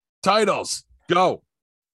Titles, go.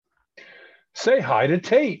 Say hi to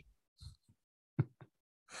Tate.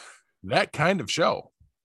 That kind of show.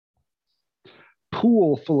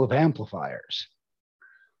 Pool full of amplifiers.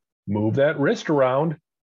 Move that wrist around.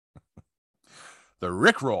 The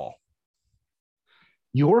Rickroll.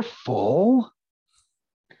 You're full?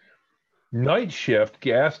 Night shift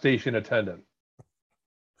gas station attendant.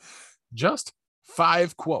 Just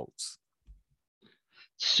 5 quotes.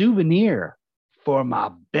 Souvenir for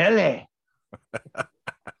my belly.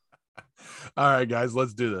 All right, guys,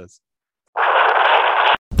 let's do this.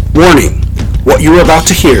 Warning. What you are about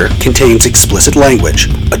to hear contains explicit language,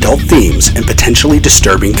 adult themes, and potentially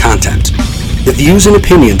disturbing content. The views and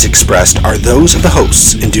opinions expressed are those of the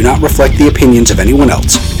hosts and do not reflect the opinions of anyone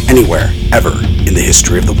else, anywhere, ever, in the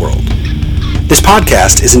history of the world. This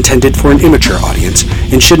podcast is intended for an immature audience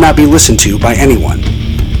and should not be listened to by anyone,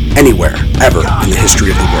 anywhere, ever, in the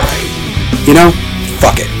history of the world. You know,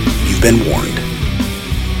 fuck it. You've been warned.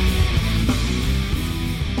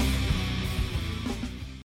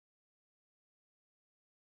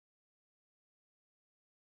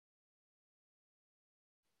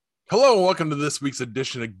 Hello, and welcome to this week's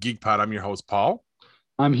edition of Geek Pod. I'm your host, Paul.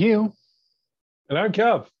 I'm Hugh. And I'm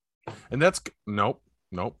Kev. And that's nope.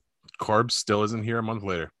 Corbs still isn't here a month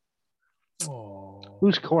later. Oh.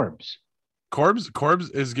 Who's Corbs? Corbs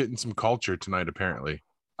is getting some culture tonight, apparently.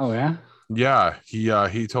 Oh, yeah? Yeah,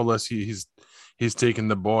 he told us he's taking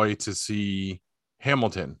the boy to see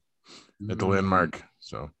Hamilton at the Landmark.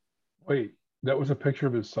 So Wait, that was a picture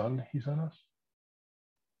of his son he sent us?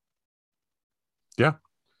 yeah.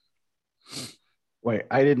 Wait,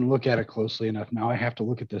 I didn't look at it closely enough. Now I have to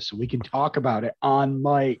look at this so we can talk about it on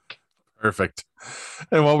mic. Perfect.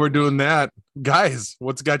 And while we're doing that, guys,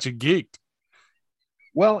 what's got you geeked?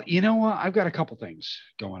 Well, you know what? I've got a couple things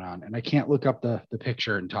going on, and I can't look up the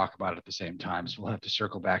picture and talk about it at the same time. So we'll have to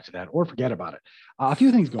circle back to that or forget about it. A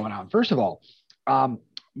few things going on. First of all,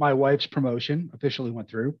 my wife's promotion officially went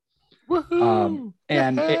through. Woohoo!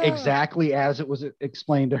 And Yeah. exactly as it was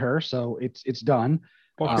explained to her. So it's done.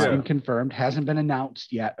 And confirmed. Hasn't been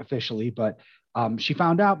announced yet officially, but she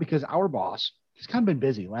found out because our boss has kind of been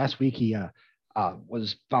busy. Last week he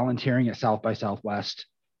was volunteering at South by Southwest.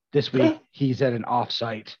 This week he's at an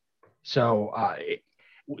offsite. So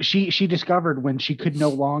she discovered when she could no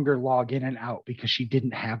longer log in and out because she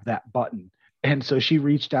didn't have that button, and so she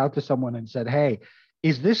reached out to someone and said, "Hey,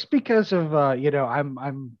 is this because of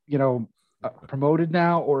I'm promoted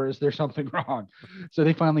now, or is there something wrong?" So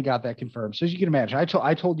they finally got that confirmed. So as you can imagine,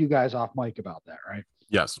 I told you guys off mic about that, right?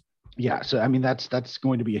 Yes. Yeah. So I mean, that's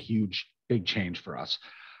going to be a big change for us.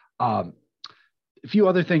 A few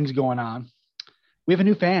other things going on. We have a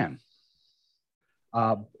new fan.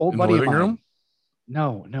 Old In buddy the of living mine. room?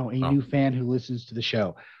 No, new fan who listens to the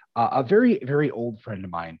show. A very, very old friend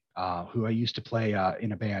of mine who I used to play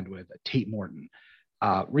in a band with, Tate Morton.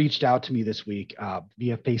 Reached out to me this week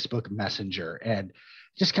via Facebook Messenger and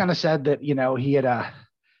just kind of said that, he had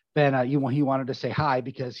he wanted to say hi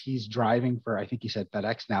because he's driving for, I think he said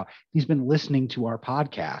FedEx now. He's been listening to our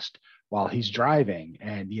podcast while he's driving.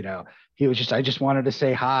 And, he was I just wanted to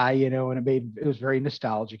say hi, and it was very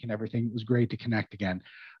nostalgic and everything. It was great to connect again.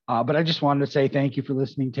 But I just wanted to say thank you for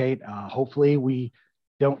listening, Tate. Hopefully we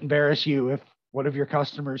don't embarrass you if one of your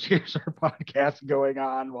customers hears our podcast going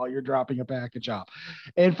on while you're dropping a package off.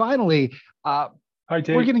 And finally, Hi,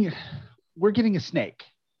 Tate. we're getting a snake.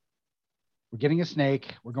 We're getting a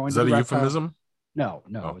snake. We're going Is to that the a reptile- euphemism? No,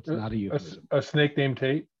 Oh. it's not a euphemism. A snake named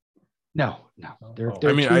Tate? No. Oh.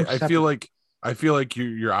 I mean, two I separate- feel like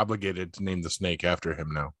you're obligated to name the snake after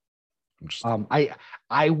him now. I'm just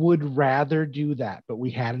I would rather do that, but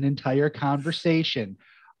we had an entire conversation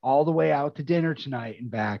all the way out to dinner tonight and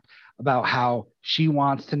back about how she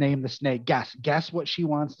wants to name the snake. Guess what she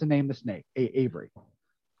wants to name the snake, Avery.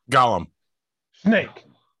 Gollum. Snake.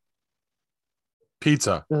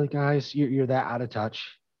 Pizza. Really, guys, you're that out of touch.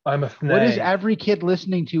 I'm a snake. What is every kid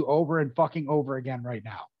listening to over and fucking over again right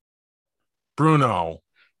now? Bruno.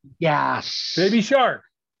 Yes. Baby Shark.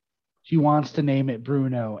 She wants to name it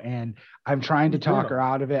Bruno, and I'm trying to talk Bruno? her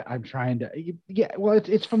out of it. I'm trying to, well,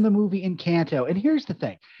 it's from the movie Encanto. And here's the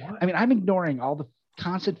thing. What? I mean, I'm ignoring all the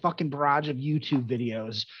constant fucking barrage of YouTube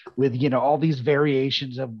videos with, all these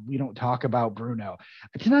variations of we don't talk about Bruno.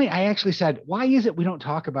 Tonight, I actually said, why is it we don't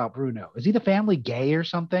talk about Bruno? Is he the family gay or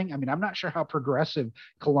something? I mean, I'm not sure how progressive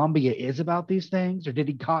Columbia is about these things, or did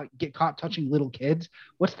he get caught touching little kids?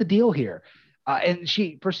 What's the deal here? And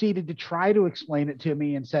she proceeded to try to explain it to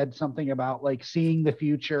me and said something about like seeing the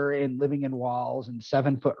future and living in walls and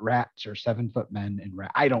 7-foot rats or 7-foot men and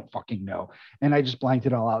I don't fucking know. And I just blanked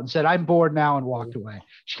it all out and said, I'm bored now, and walked away.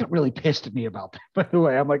 She got really pissed at me about that, by the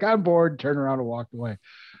way. I'm like, I'm bored, turned around and walked away.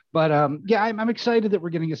 But yeah, I'm excited that we're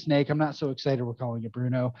getting a snake. I'm not so excited we're calling it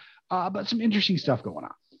Bruno, but some interesting stuff going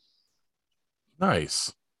on.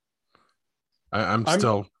 Nice. I'm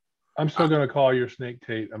still going to call your snake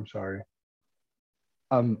Tate. I'm sorry.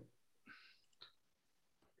 I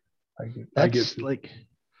get get like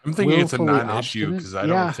I'm thinking it's a willfully non-issue because I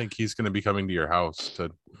obstinate. don't think he's going to be coming to your house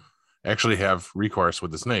to actually have recourse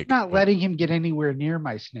with the snake. Not letting him get anywhere near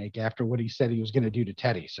my snake after what he said he was going to do to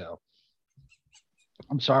Teddy. So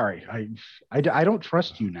I'm sorry. I don't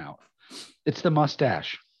trust you now. It's the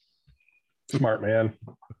mustache. Smart man.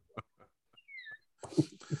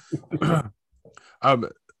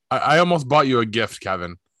 I almost bought you a gift,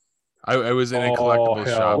 Kevin. I was in a collectibles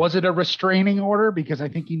shop. Was it a restraining order? Because I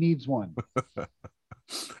think he needs one.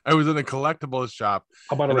 I was in a collectibles shop.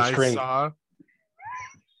 How about a restraint?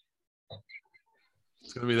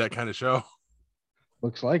 It's gonna be that kind of show.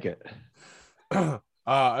 Looks like it.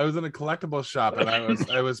 I was in a collectibles shop and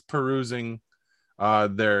I was perusing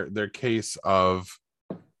their case of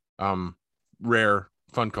rare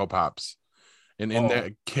Funko Pops. And in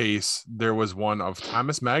that case, there was one of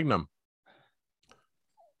Thomas Magnum.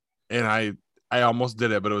 And I almost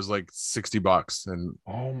did it, but it was like $60. And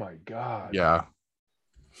oh my God. Yeah.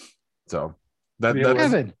 So that's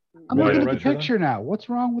Kevin, I'm Yeah, looking at the register picture now. What's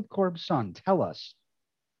wrong with Corb's son? Tell us.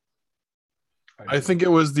 I think it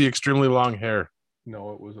was the extremely long hair.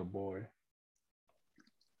 No, it was a boy.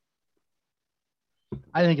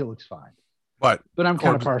 I think it looks fine. But I'm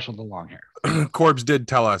kind of partial to long hair. Corbs did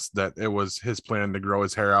tell us that it was his plan to grow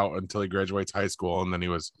his hair out until he graduates high school, and then he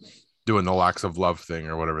was doing the locks of love thing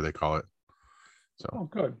or whatever they call it. So Oh,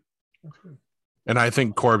 good. That's good. and I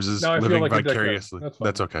think Corbs is Now I feel living like a dickhead. vicariously. That's fine.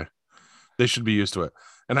 That's okay. They should be used to it.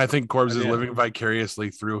 And I think Corbs is Yeah. living vicariously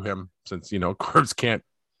through him since, Corbs can't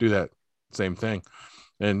do that same thing.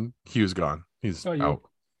 And Hugh's gone. He's Oh, you- out.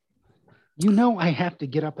 You know I have to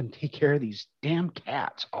get up and take care of these damn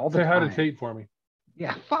cats all the Say hi time. to Tate for me.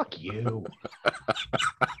 Yeah, fuck you.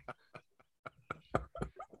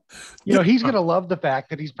 He's going to love the fact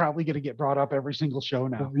that he's probably going to get brought up every single show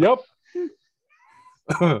now. Yep.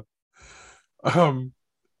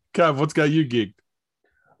 Kev, what's got you geeked?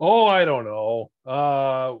 Oh, I don't know.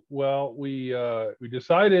 Well, we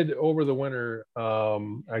decided over the winter,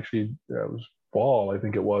 actually that was fall, I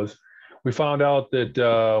think it was. We found out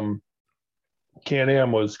that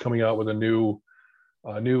Can-Am was coming out with a new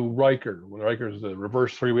Riker. When Riker is the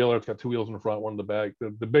reverse three-wheeler, it's got two wheels in the front, one in the back.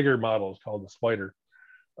 The bigger model is called the Spider.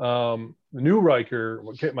 The new Riker,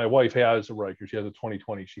 my wife has a Riker. She has a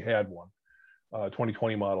 2020. She had one,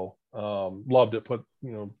 2020 model. Loved it. Put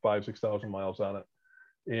 5,000-6,000 miles on it,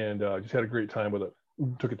 and just had a great time with it.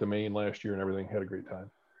 Took it to Maine last year and everything. Had a great time.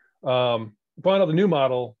 Found out the new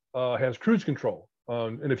model has cruise control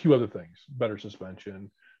and a few other things, better suspension,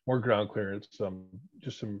 more ground clearance,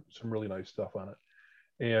 just some really nice stuff on it.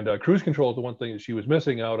 And cruise control is the one thing that she was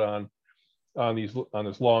missing out on this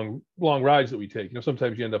long rides that we take.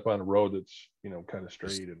 Sometimes you end up on a road that's kind of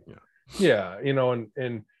straight and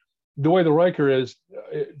and the way the Riker is,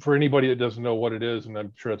 for anybody that doesn't know what it is, and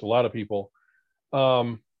I'm sure it's a lot of people,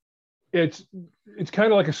 it's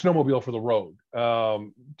kind of like a snowmobile for the road.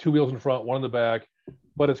 Two wheels in front, one in the back,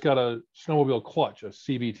 but it's got a snowmobile clutch, a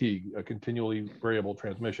CVT, a continually variable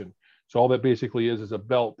transmission. So all that basically is a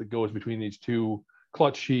belt that goes between these two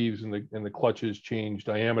clutch sheaves, and the clutches change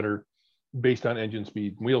diameter based on engine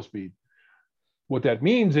speed and wheel speed. What that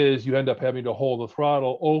means is you end up having to hold the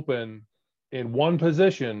throttle open in one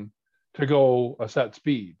position to go a set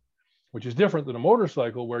speed, which is different than a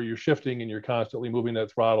motorcycle where you're shifting and you're constantly moving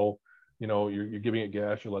that throttle. You're giving it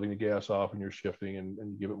gas, you're letting the gas off, and you're shifting and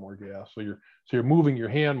you give it more gas. So you're moving your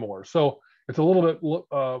hand more. So it's a little bit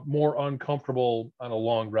more uncomfortable on a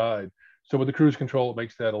long ride. So with the cruise control, it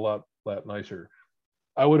makes that a lot nicer.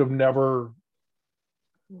 I would have never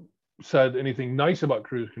said anything nice about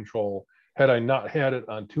cruise control had I not had it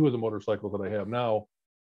on two of the motorcycles that I have now.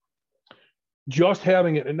 Just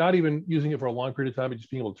having it and not even using it for a long period of time, and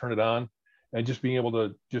just being able to turn it on and just being able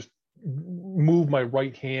to just move my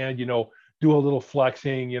right hand, do a little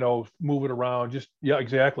flexing, move it around.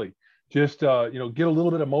 Exactly. Just, get a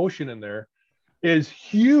little bit of motion in there is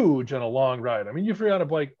huge on a long ride. I mean, if you're on a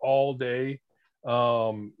bike all day,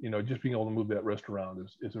 just being able to move that wrist around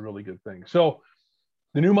is a really good thing. So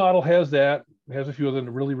the new model has that. It has a few other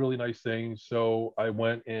really, really nice things. So I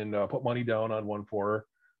went and put money down on one for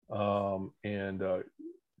her. And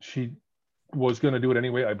she was going to do it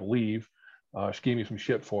anyway, I believe. She gave me some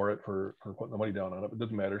shit for it for putting the money down on it. But it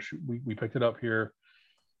doesn't matter. We picked it up here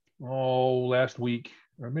last week,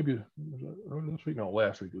 or maybe this week. No,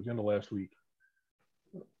 last week. It was the end of last week.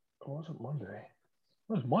 It wasn't Monday.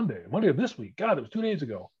 It was Monday of this week. God, it was 2 days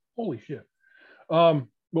ago. Holy shit. But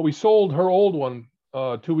we sold her old one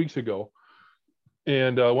 2 weeks ago,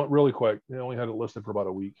 and went really quick. They only had it listed for about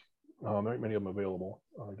a week. There aren't many of them available,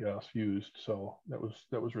 I guess, used. So that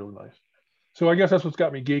was really nice. So I guess that's what's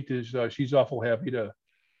got me geeked is she's awful happy to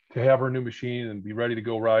have her new machine and be ready to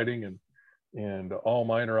go riding, and all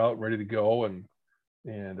mine are out and ready to go, and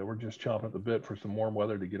we're just chomping at the bit for some warm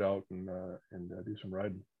weather to get out and do some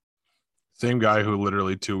riding. Same guy who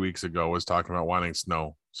literally 2 weeks ago was talking about wanting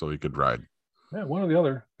snow so he could ride. Yeah, one or the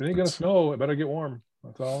other. If it ain't gonna snow, it better get warm.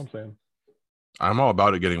 That's all I'm saying. I'm all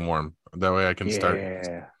about it getting warm. That way I can start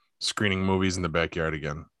screening movies in the backyard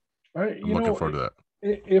again. I'm looking forward to that.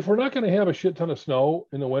 If we're not going to have a shit ton of snow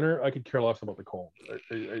in the winter, I could care less about the cold.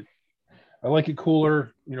 I like it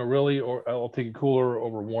cooler, really, or I'll take it cooler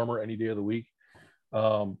over warmer any day of the week.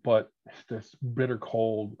 But this bitter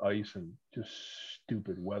cold, ice, and just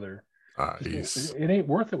stupid weather. It ain't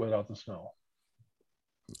worth it without the snow.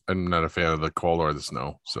 I'm not a fan of the cold or the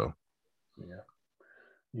snow, so. Yeah.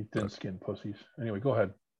 You thin-skinned pussies. Anyway, go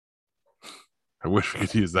ahead. I wish we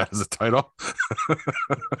could use that as a title.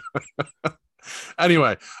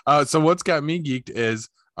 Anyway, so what's got me geeked is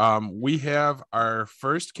we have our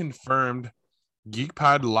first confirmed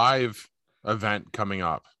GeekPod Live event coming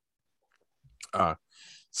up.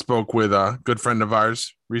 Spoke with a good friend of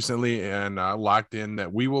ours recently and locked in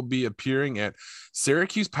that we will be appearing at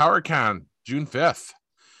Syracuse PowerCon June 5th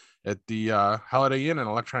at the Holiday Inn and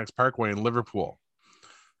Electronics Parkway in Liverpool.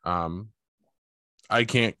 I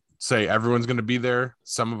can't say everyone's going to be there.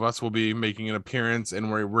 Some of us will be making an appearance,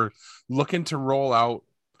 and we're looking to roll out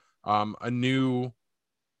a new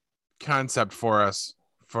concept for us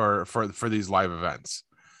for these live events.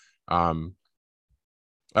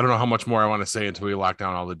 I don't know how much more I want to say until we lock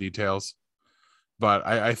down all the details, but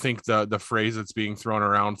I think the phrase that's being thrown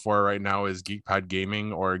around for right now is GeekPod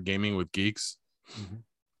Gaming or Gaming with Geeks. Mm-hmm.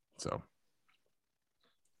 So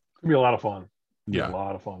it's gonna be a lot of fun. Yeah, a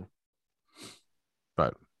lot of fun.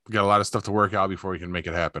 But we got a lot of stuff to work out before we can make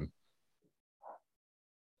it happen.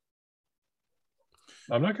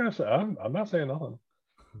 I'm not gonna say. I'm not saying nothing.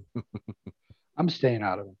 I'm staying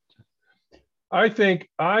out of it. I think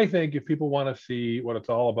if people want to see what it's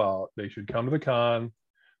all about, they should come to the con.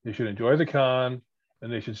 They should enjoy the con,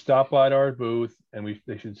 and they should stop by our booth, and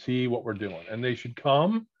they should see what we're doing. And they should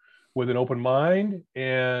come with an open mind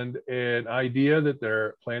and an idea that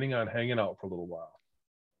they're planning on hanging out for a little while.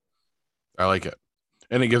 I like it.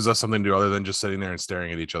 And it gives us something to do other than just sitting there and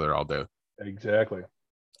staring at each other all day. Exactly.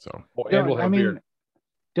 So, and we'll have beer.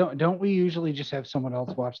 Don't we usually just have someone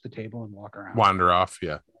else watch the table and walk around? Wander off,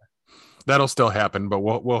 yeah. That'll still happen, but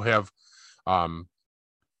we'll have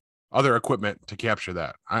other equipment to capture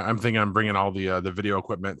that. I'm thinking I'm bringing all the video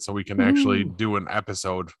equipment so we can actually do an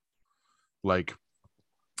episode like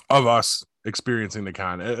of us experiencing the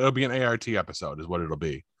con. It'll be an ART episode is what it'll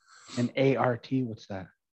be. An ART? What's that?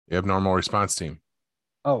 Abnormal Response Team.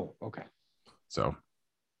 Oh, okay. So,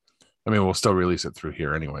 I mean, we'll still release it through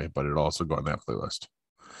here anyway, but it'll also go on that playlist.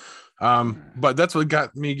 But that's what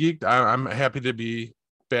got me geeked. I'm happy to be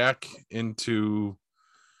back into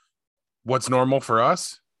what's normal for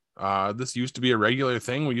us. This used to be a regular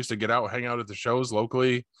thing. We used to get out, hang out at the shows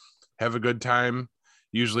locally, have a good time,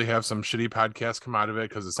 usually have some shitty podcasts come out of it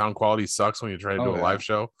because the sound quality sucks when you try to do a live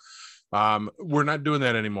show. We're not doing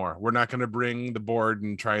that anymore. We're not going to bring the board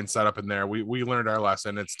and try and set up in there. We learned our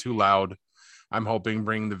lesson. It's too loud. I'm hoping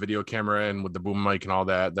bring the video camera in with the boom mic and all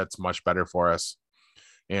that. That's much better for us.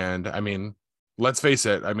 And I mean, let's face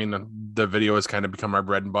it. I mean, the video has kind of become our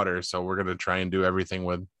bread and butter. So we're going to try and do everything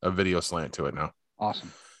with a video slant to it now.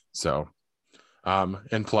 Awesome. So,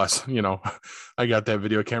 and plus, I got that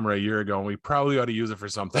video camera a year ago and we probably ought to use it for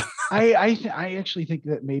something. I actually think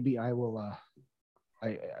that maybe I will,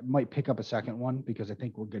 I might pick up a second one because I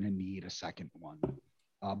think we're going to need a second one.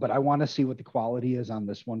 But I want to see what the quality is on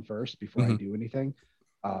this one first before I do anything,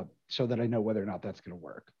 so that I know whether or not that's going to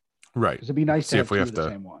work. Right. Because it'd be nice see to if we have the to,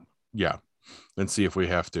 same one. Yeah. And see if we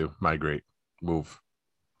have to migrate, move,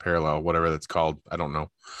 parallel, whatever that's called. I don't know.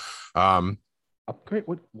 Upgrade?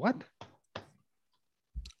 What?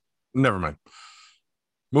 Never mind.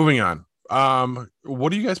 Moving on.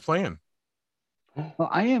 What are you guys playing? Well,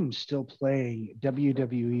 I am still playing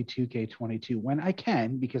WWE 2K22 when I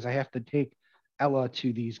can, because I have to take Ella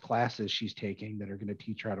to these classes she's taking that are going to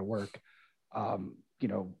teach her how to work.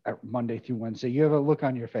 Monday through Wednesday. You have a look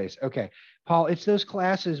on your face. Okay, Paul, it's those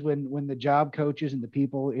classes when the job coaches and the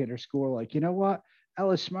people in her school are like, you know what?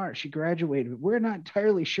 Ella's smart. She graduated. We're not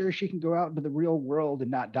entirely sure she can go out into the real world and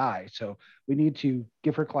not die. So we need to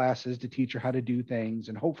give her classes to teach her how to do things.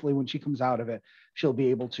 And hopefully when she comes out of it, she'll be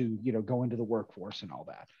able to, go into the workforce and all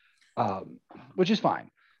that, which is fine.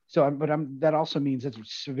 So, that also means it's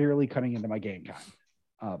severely cutting into my game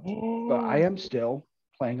time. But I am still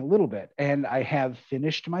playing a little bit, and I have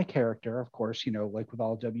finished my character. Of course, like with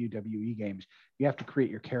all WWE games, you have to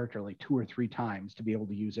create your character like 2 or 3 times to be able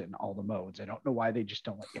to use it in all the modes. I don't know why they just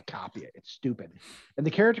don't let you copy it. It's stupid. And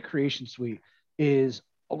the character creation suite is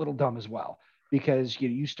a little dumb as well, because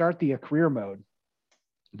you start the career mode,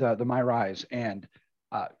 the My Rise, and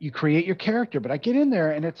you create your character, but I get in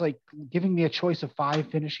there and it's like giving me a choice of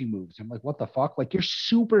 5 finishing moves. I'm like, what the fuck? Like, you're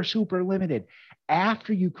super, super limited.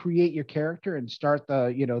 After you create your character and start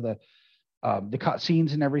the cut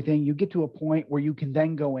scenes and everything, you get to a point where you can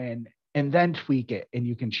then go in and then tweak it, and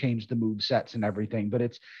you can change the move sets and everything. But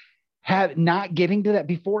it's not getting to that.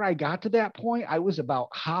 Before I got to that point, I was about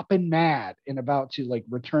hopping mad and about to like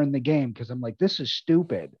return the game, because I'm like, this is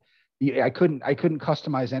stupid. I couldn't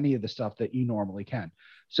customize any of the stuff that you normally can.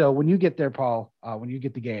 So when you get there, Paul, when you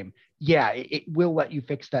get the game, it will let you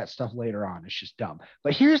fix that stuff later on. It's just dumb.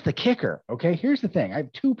 But here's the kicker. Okay. Here's the thing. I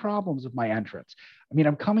have 2 problems with my entrance. I mean,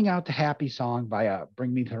 I'm coming out to Happy Song via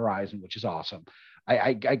Bring Me the Horizon, which is awesome.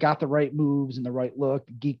 I got the right moves and the right look,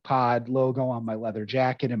 the Geek Pod logo on my leather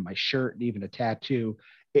jacket and my shirt, and even a tattoo.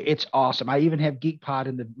 It's awesome. I even have Geek Pod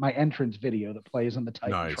in my entrance video that plays on the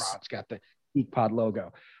Titantron. Nice. It's got the Geek Pod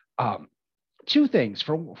logo. 2 things.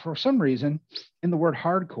 For some reason, in the word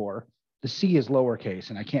hardcore, the C is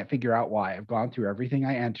lowercase, and I can't figure out why. I've gone through everything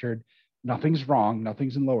I entered. Nothing's wrong.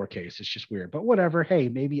 Nothing's in lowercase. It's just weird. But whatever. Hey,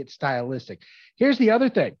 maybe it's stylistic. Here's the other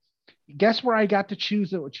thing. Guess where I got to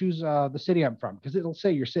choose the city I'm from, because it'll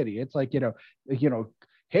say your city. It's like,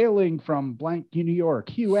 hailing from blank New York,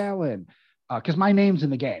 Hugh Allen. Because my name's in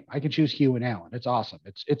the game. I can choose Hugh and Allen. It's awesome.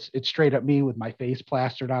 It's straight up me with my face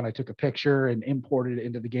plastered on. I took a picture and imported it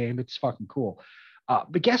into the game. It's fucking cool.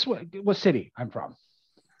 But guess what city I'm from?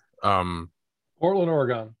 Portland,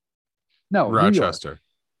 Oregon. No, Rochester.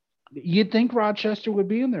 You'd think Rochester would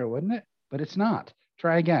be in there, wouldn't it? But it's not.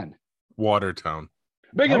 Try again. Watertown.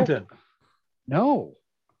 Binghamton. No.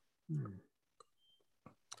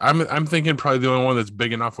 I'm thinking probably the only one that's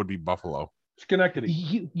big enough would be Buffalo.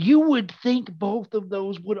 Schenectady. You would think both of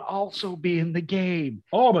those would also be in the game.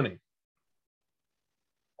 Albany.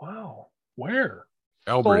 Wow. Where?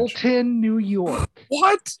 Elbridge. Fulton, New York.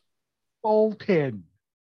 What? Fulton.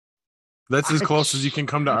 That's as close as you can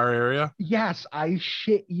come to our area? Yes, I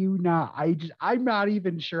shit you not. I'm not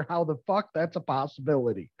even sure how the fuck that's a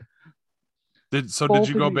possibility. Did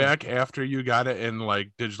you go back after you got it and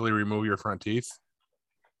like digitally remove your front teeth?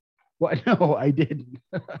 What? No, I didn't.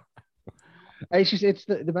 It's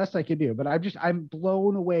the best I could do, but I'm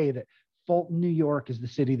blown away that Fulton, New York is the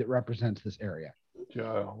city that represents this area.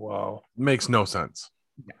 Yeah, wow. Makes no sense.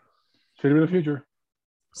 Yeah. City of the future.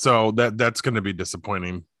 So that's going to be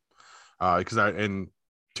disappointing, because in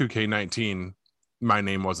 2K19 my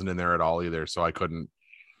name wasn't in there at all either, so I couldn't.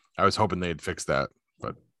 I was hoping they'd fix that,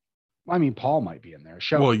 but I mean, Paul might be in there.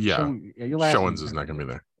 Showens is not going to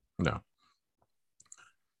be there. No.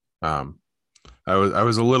 I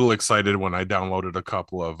was a little excited when I downloaded a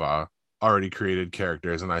couple of already created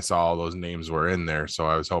characters and I saw all those names were in there. So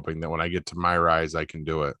I was hoping that when I get to My Rise, I can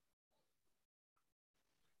do it.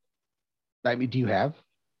 I mean, do you have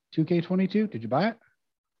 2K22? Did you buy it?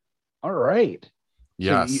 All right.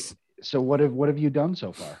 Yes. So what have you done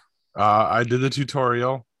so far? I did the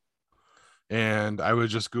tutorial and I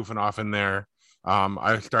was just goofing off in there.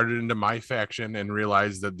 I started into my faction and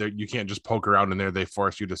realized that you can't just poke around in there. They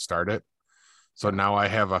force you to start it. So now I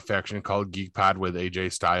have a faction called Geek Pod with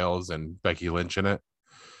AJ Styles and Becky Lynch in it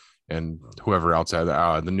and whoever else had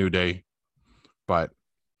the New Day. But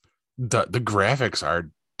the graphics are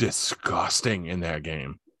disgusting in that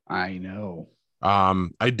game. I know.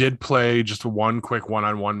 I did play just one quick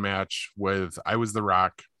one-on-one match with I was The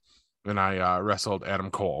Rock and I wrestled Adam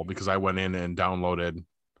Cole because I went in and downloaded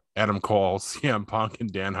Adam Cole, CM Punk,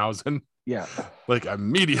 and Danhausen. Yeah. Like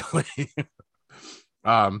immediately.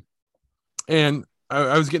 And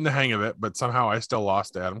I was getting the hang of it, but somehow I still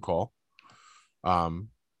lost to Adam Cole.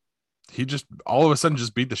 He just all of a sudden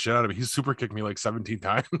just beat the shit out of me. He super kicked me like 17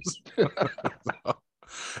 times.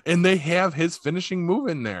 And they have his finishing move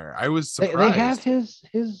in there. I was surprised. They have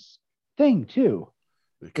his thing too.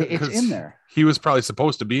 It's in there. He was probably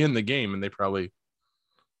supposed to be in the game, and they probably,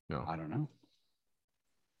 I don't know.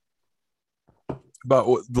 But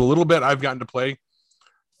the little bit I've gotten to play,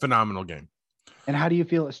 phenomenal game. And how do you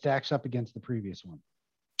feel it stacks up against the previous one?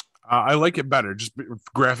 I like it better, just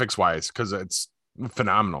graphics wise, because it's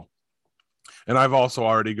phenomenal. And I've also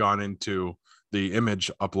already gone into the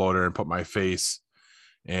image uploader and put my face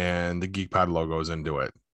and the GeekPod logos into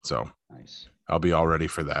it. So nice. I'll be all ready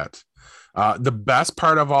for that. The best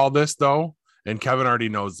part of all this, though, and Kevin already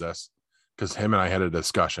knows this because him and I had a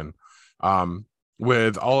discussion,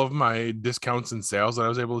 with all of my discounts and sales that I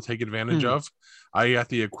was able to take advantage of, I got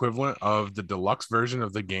the equivalent of the deluxe version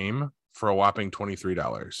of the game for a whopping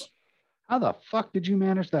 $23. How the fuck did you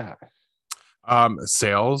manage that?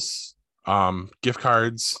 Sales, gift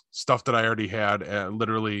cards, stuff that I already had.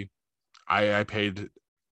 Literally, I paid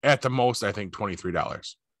at the most, I think,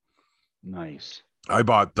 $23. Nice. I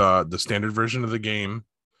bought the standard version of the game,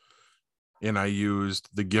 and I used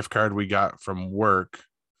the gift card we got from work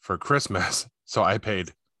for Christmas. So I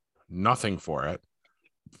paid nothing for it.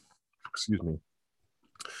 Excuse me.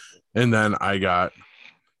 And then I got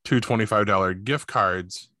two $25 gift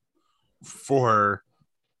cards for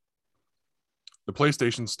the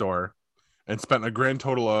PlayStation Store and spent a grand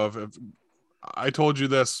total of, I told you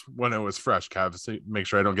this when it was fresh, Kev, so make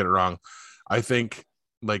sure I don't get it wrong. I think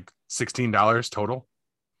like $16 total.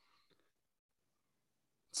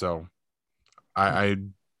 So I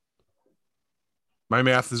my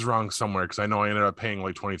math is wrong somewhere because I know I ended up paying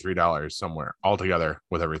like $23 somewhere altogether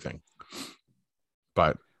with everything.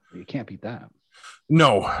 But you can't beat that.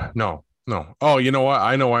 No. Oh, you know what?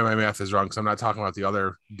 I know why my math is wrong because I'm not talking about the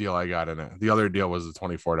other deal I got in it. The other deal was the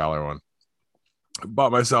 $24 one. I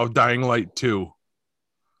bought myself Dying Light 2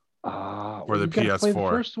 for the PS4. Play the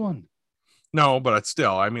first one. No, but it's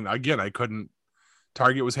still, I mean, again, I couldn't.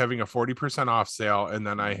 Target was having a 40% off sale, and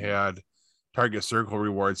then I had Target Circle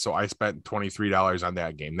Rewards, so I spent $23 on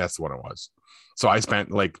that game. That's what it was. So I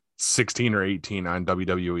spent like 16 or 18 on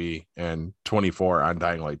WWE and 24 on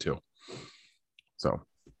Dying Light 2. So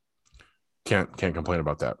can't complain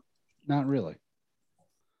about that. Not really.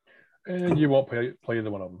 And you won't play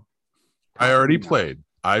either one of them. I already played.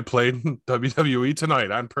 I played WWE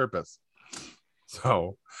tonight on purpose.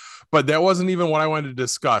 So, but that wasn't even what I wanted to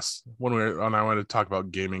discuss when I wanted to talk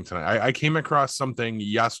about gaming tonight. I came across something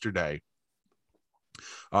yesterday.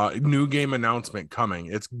 New game announcement coming.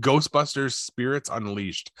 It's Ghostbusters Spirits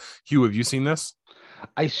Unleashed. Hugh, have you seen this?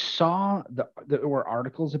 I saw there were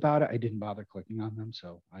articles about it. I didn't bother clicking on them,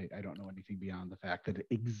 so I don't know anything beyond the fact that it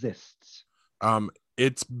exists.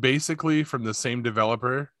 It's basically from the same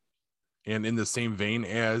developer and in the same vein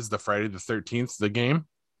as the Friday the 13th, the game,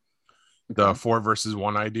 the 4 versus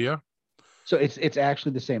 1 idea. So it's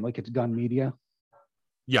actually the same, like it's Gun Media.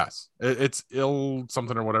 Yes, it's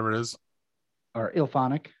something or whatever it is. Or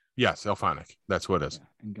Ilphonic. Yes, Ilphonic. That's what it is. Yeah,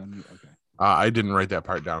 and Gun Media. Okay. I didn't write that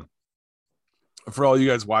part down. For all you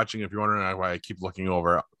guys watching, if you're wondering why I keep looking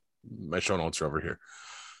over, my show notes are over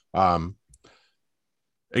here.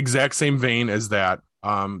 Exact same vein as that.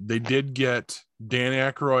 They did get Dan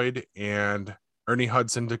Aykroyd and Ernie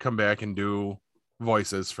Hudson to come back and do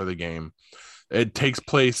voices for the game. It takes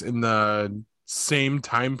place in the same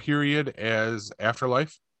time period as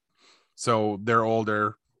Afterlife. So they're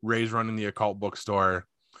older. Ray's running the occult bookstore.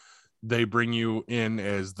 They bring you in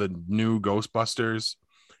as the new Ghostbusters,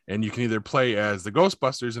 and you can either play as the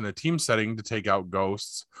Ghostbusters in a team setting to take out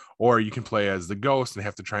ghosts, or you can play as the ghost and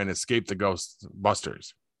have to try and escape the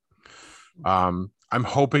Ghostbusters. I'm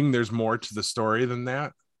hoping there's more to the story than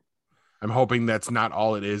that. I'm hoping that's not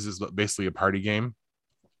all it is basically a party game,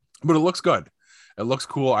 but it looks good. It looks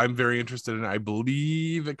cool. I'm very interested in it. I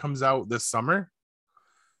believe it comes out this summer.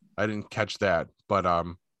 I didn't catch that, but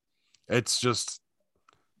it's just,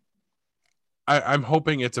 I'm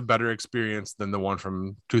hoping it's a better experience than the one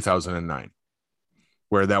from 2009,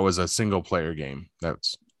 where that was a single player game. That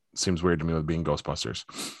seems weird to me with being Ghostbusters.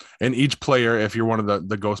 And each player, if you're one of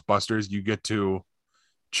the Ghostbusters, you get to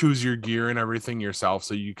choose your gear and everything yourself.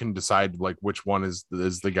 So you can decide like which one is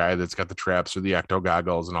the guy that's got the traps or the ecto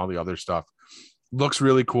goggles and all the other stuff. Looks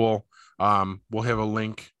really cool. We'll have a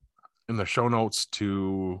link in the show notes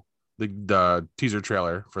to the teaser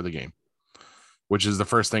trailer for the game, which is the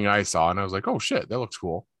first thing I saw. And I was like, oh shit, that looks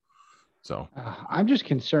cool. So I'm just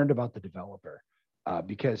concerned about the developer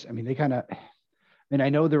because I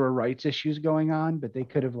know there were rights issues going on, but they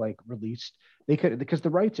could have because the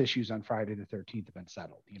rights issues on Friday the 13th have been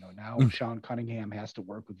settled. Now Sean Cunningham has to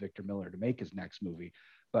work with Victor Miller to make his next movie,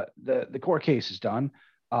 but the court case is done.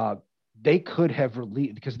 They could have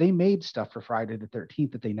released, because they made stuff for Friday the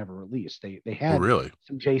 13th that they never released. They had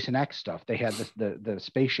some Jason X stuff. They had the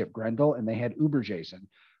spaceship Grendel, and they had Uber Jason,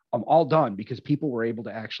 all done because people were able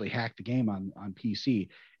to actually hack the game on PC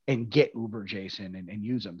and get Uber Jason and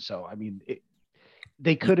use them. So I mean,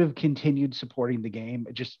 they could have continued supporting the game,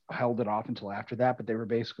 just held it off until after that, but they were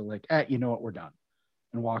basically like, you know what, we're done,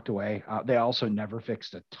 and walked away. They also never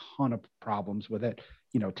fixed a ton of problems with it,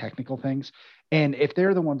 technical things. And if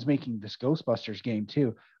they're the ones making this Ghostbusters game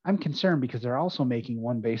too, I'm concerned because they're also making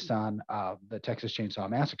one based on the Texas Chainsaw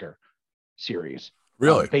Massacre series.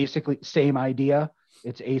 Really? Basically, same idea.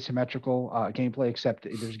 It's asymmetrical gameplay, except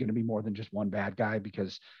there's going to be more than just one bad guy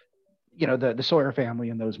because the Sawyer family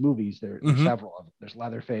in those movies, there's several of them. There's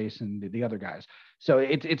Leatherface and the other guys. So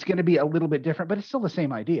it's going to be a little bit different, but it's still the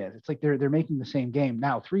same idea. It's like they're making the same game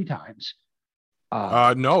now 3 times.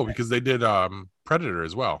 No, because they did Predator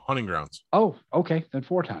as well, Hunting Grounds. Oh, okay, then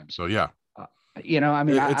 4 times. So yeah. I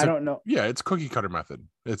don't know. Yeah, it's cookie cutter method.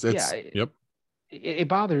 Yep. It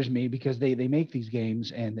bothers me because they make these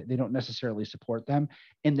games and they don't necessarily support them,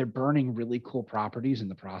 and they're burning really cool properties in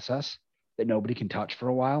the process that nobody can touch for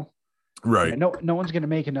a while. Right. No one's going to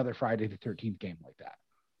make another Friday the 13th game like that.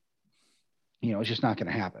 It's just not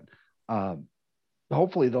going to happen.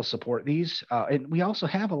 Hopefully they'll support these. And we also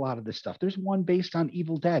have a lot of this stuff. There's one based on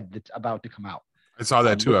Evil Dead that's about to come out. I saw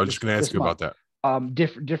that too. I was just going to ask you about that.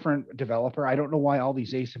 Different developer. I don't know why all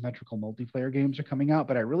these asymmetrical multiplayer games are coming out,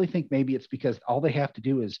 but I really think maybe it's because all they have to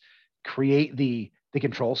do is create the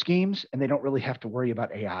control schemes, and they don't really have to worry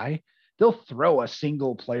about AI. They'll throw a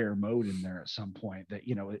single player mode in there at some point that,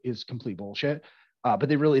 is complete bullshit. But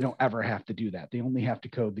they really don't ever have to do that. They only have to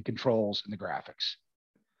code the controls and the graphics.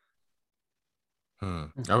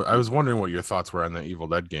 I was wondering what your thoughts were on the Evil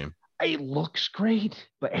Dead game. It looks great,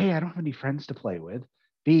 but A, I don't have any friends to play with.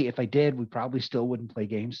 B, if I did, we probably still wouldn't play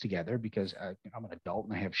games together because I'm an adult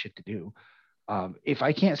and I have shit to do. If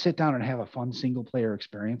I can't sit down and have a fun single player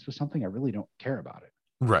experience with something, I really don't care about it.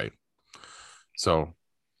 Right. So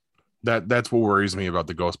that's what worries me about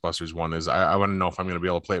the Ghostbusters one is I want to know if I'm going to be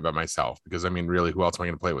able to play it by myself, because really, who else am I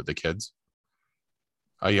going to play with? The kids?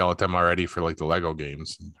 I yell at them already for like the Lego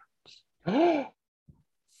games. They're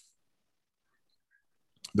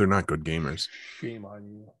not good gamers. Shame on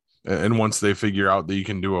you. And once they figure out that you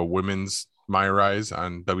can do a women's My Rise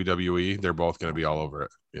on WWE, they're both going to be all over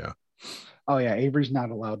it. Yeah. Oh yeah, Avery's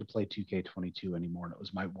not allowed to play 2K22 anymore, and it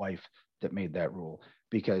was my wife that made that rule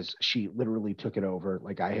because she literally took it over.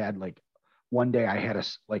 Like I had one day I had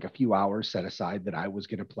a few hours set aside that I was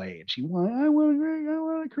going to play, and she went, I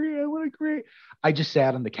want to create. I just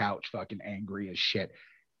sat on the couch fucking angry as shit.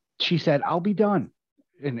 She said, I'll be done.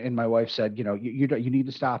 And my wife said, you need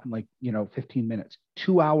to stop in 15 minutes.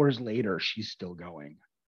 2 hours later, she's still going.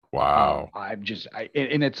 Wow.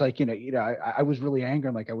 And it's like, I was really angry.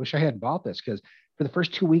 I'm like, I wish I hadn't bought this, because for the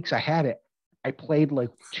first 2 weeks I had it, I played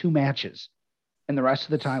like 2 matches. And the rest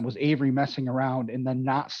of the time was Avery messing around and then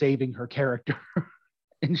not saving her character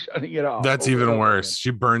and shutting it off. That's even worse.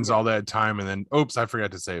 She burns all that time and then, oops, I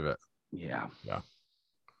forgot to save it. Yeah. Yeah.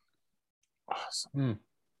 Awesome.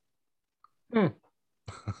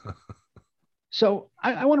 So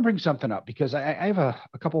I want to bring something up because I have a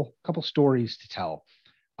couple stories to tell.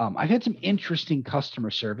 I've had some interesting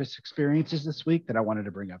customer service experiences this week that I wanted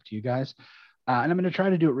to bring up to you guys. And I'm going to try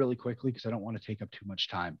to do it really quickly because I don't want to take up too much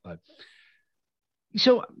time. But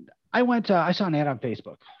so I saw an ad on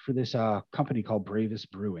Facebook for this company called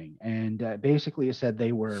Bravest Brewing. And basically it said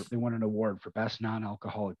they won an award for best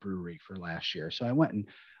non-alcoholic brewery for last year. So I went and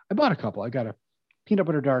I bought a couple. I got a peanut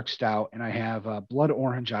butter dark stout, and I have a blood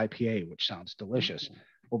orange IPA, which sounds delicious,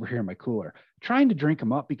 over here in my cooler. Trying to drink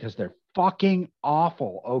them up because they're fucking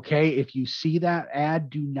awful. Okay. If you see that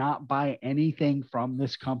ad, do not buy anything from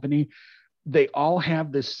this company. They all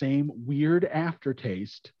have this same weird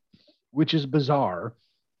aftertaste, which is bizarre.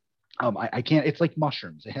 I can't, it's like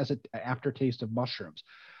mushrooms. It has an aftertaste of mushrooms.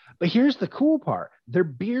 But here's the cool part. Their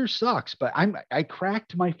beer sucks, but I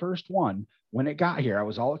cracked my first one when it got here. I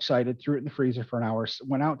was all excited, threw it in the freezer for an hour,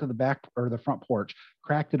 went out to the back or the front porch,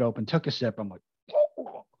 cracked it open, took a sip. I'm like,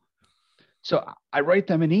 oh. So I write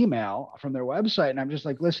them an email from their website, and I'm just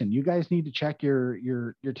like, listen, you guys need to check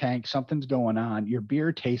your tank. Something's going on. Your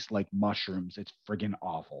beer tastes like mushrooms. It's friggin'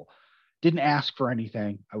 awful. Didn't ask for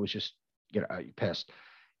anything. I was just pissed.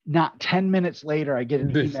 Not 10 minutes later, I get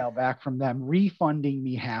an email back from them refunding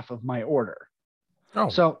me half of my order. Oh.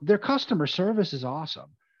 So their customer service is awesome.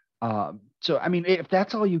 So, I mean, if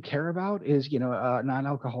that's all you care about is, a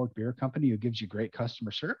non-alcoholic beer company who gives you great customer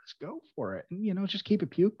service, go for it. And, just keep a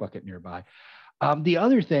puke bucket nearby. The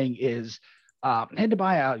other thing is, I had to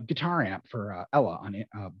buy a guitar amp for Ella.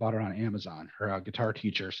 Bought it on Amazon. Her guitar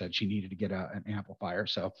teacher said she needed to get an amplifier.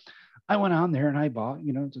 So I went on there and I bought,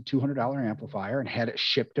 it's a $200 amplifier and had it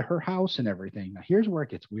shipped to her house and everything. Now, here's where it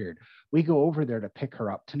gets weird. We go over there to pick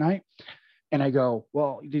her up tonight. And I go,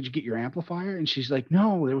 well, did you get your amplifier? And she's like,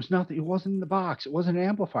 no, there was nothing. It wasn't in the box. It wasn't an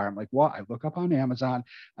amplifier. I'm like, what? I look up on Amazon.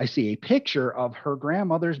 I see a picture of her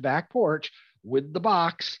grandmother's back porch with the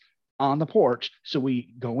box on the porch. So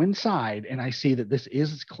we go inside and I see that this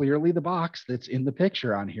is clearly the box that's in the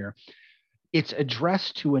picture on here. It's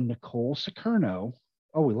addressed to a Nicole Sacerno.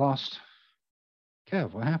 Oh, we lost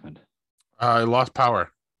Kev. What happened? I lost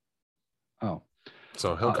power. Oh.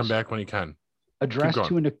 So he'll come back when he can. Addressed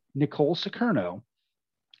to a Nicole Sacerno.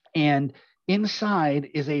 And inside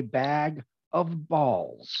is a bag of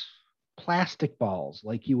balls, plastic balls,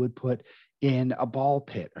 like you would put in a ball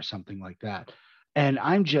pit or something like that. And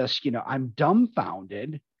I'm just, I'm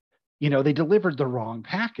dumbfounded. They delivered the wrong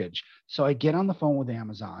package. So I get on the phone with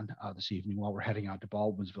Amazon this evening while we're heading out to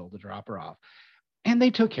Baldwinsville to drop her off. And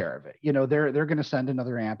they took care of it. They're going to send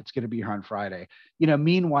another amp. It's going to be here on Friday.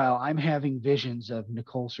 Meanwhile, I'm having visions of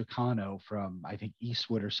Nicole Sacerno from, I think,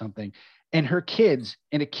 Eastwood or something, and her kids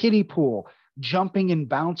in a kiddie pool, jumping and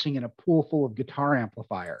bouncing in a pool full of guitar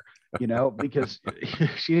amplifier, because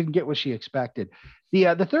she didn't get what she expected.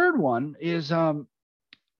 The third one is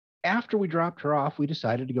after we dropped her off, we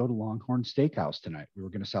decided to go to Longhorn Steakhouse tonight. We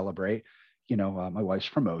were going to celebrate, my wife's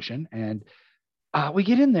promotion. And we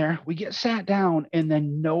get in there, we get sat down, and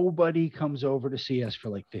then nobody comes over to see us for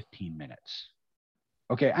like 15 minutes.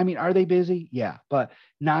 Okay. I mean, are they busy? Yeah. But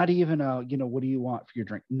not even what do you want for your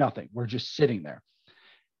drink? Nothing. We're just sitting there.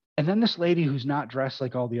 And then this lady who's not dressed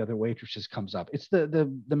like all the other waitresses comes up. It's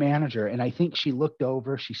the manager. And I think she looked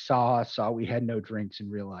over, she saw us, saw we had no drinks,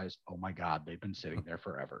 and realized, oh my God, they've been sitting there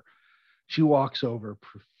forever. She walks over,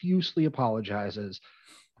 profusely apologizes,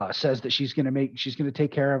 says that she's going to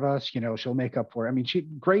take care of us. She'll make up for it. I mean,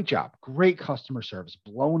 great job, great customer service,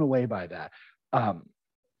 blown away by that.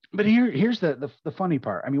 But here's the funny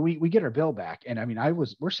part. I mean, we get our bill back, and I mean,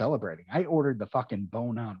 we're celebrating. I ordered the fucking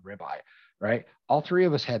bone-on ribeye, right? All three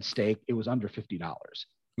of us had steak. It was under $50.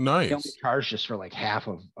 Nice. They only charged us for like half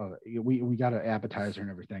of. We got an appetizer and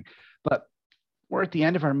everything, but we're at the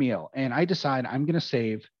end of our meal, and I decide I'm going to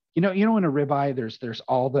save. In a ribeye, there's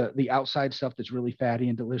all the outside stuff that's really fatty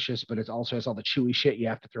and delicious, but it also has all the chewy shit you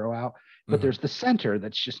have to throw out. But there's the center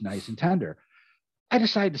that's just nice and tender. I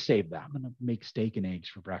decided to save that. I'm going to make steak and eggs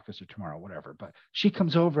for breakfast or tomorrow, whatever. But she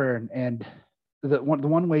comes over and the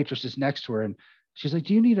one waitress is next to her, and she's like,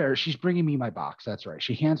 "Do you need her?" She's bringing me my box. That's right.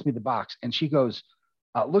 She hands me the box, and she goes,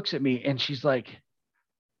 looks at me, and she's like,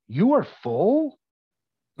 "You are full?"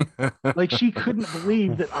 Like she couldn't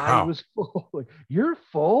believe that I was full. Like, you're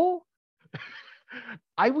full?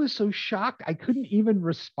 I was so shocked. I couldn't even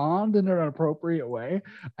respond in an appropriate way.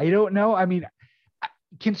 I don't know. I mean,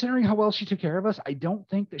 considering how well she took care of us, I don't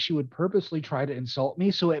think that she would purposely try to insult me.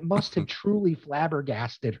 So it must have truly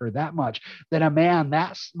flabbergasted her that much that a man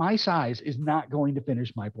that's my size is not going to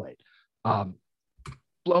finish my plate.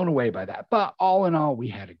 Blown away by that. But all in all, we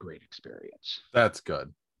had a great experience. That's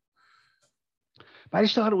good. But I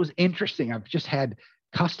just thought it was interesting. I've just had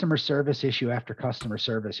customer service issue after customer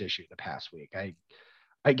service issue the past week.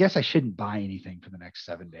 I guess I shouldn't buy anything for the next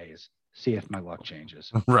 7 days. See if my luck changes.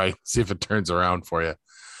 Right. See if it turns around for you.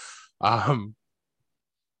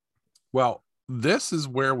 Well, this is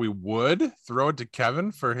where we would throw it to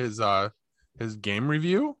Kevin for his game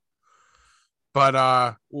review.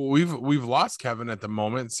 But we've lost Kevin at the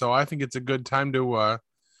moment, so I think it's a good time to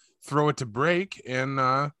throw it to break,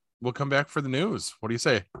 and we'll come back for the news. What do you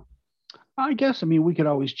say? I guess. I mean, we could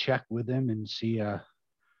always check with him and see,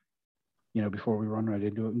 before we run right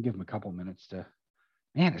into it, and give him a couple minutes to.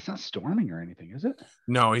 Man, it's not storming or anything, is it?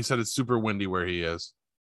 No, he said it's super windy where he is.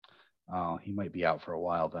 Oh, he might be out for a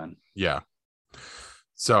while then. Yeah.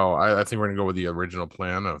 So I think we're going to go with the original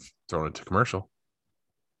plan of throwing it to commercial.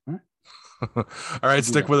 All right,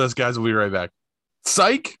 stick with us, guys. We'll be right back.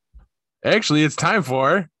 Psych! Actually, it's time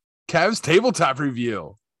for Kev's tabletop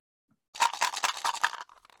review.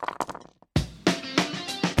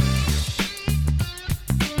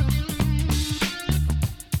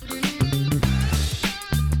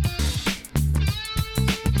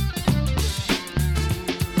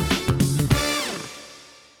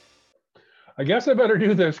 I guess I better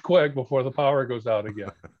do this quick before the power goes out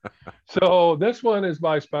again. So this one is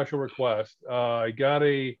by special request. I got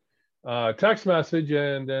a text message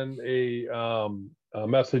and then a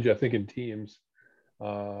message, I think in Teams,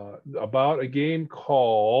 about a game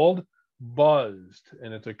called Buzzed.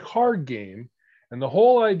 And it's a card game. And the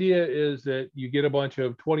whole idea is that you get a bunch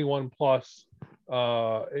of 21 plus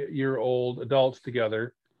year old adults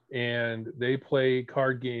together, and they play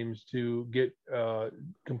card games to get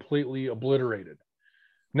completely obliterated.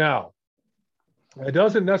 Now, it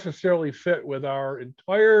doesn't necessarily fit with our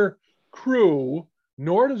entire crew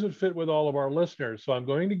nor does it fit with all of our listeners. So I'm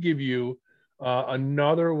going to give you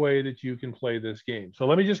another way that you can play this game. So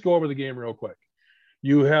let me just go over the game real quick.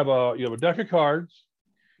 You have a deck of cards,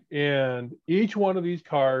 and each one of these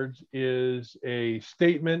cards is a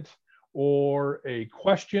statement or a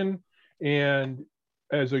question. And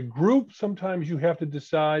as a group, sometimes you have to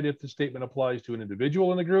decide if the statement applies to an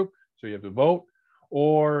individual in the group. So you have to vote.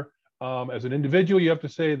 Or as an individual, you have to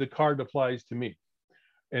say the card applies to me.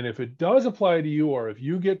 And if it does apply to you, or if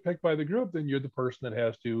you get picked by the group, then you're the person that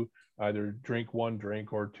has to either drink one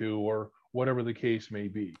drink or two, or whatever the case may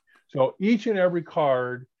be. So each and every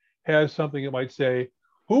card has something that might say,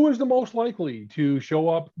 who is the most likely to show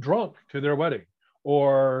up drunk to their wedding?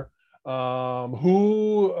 Or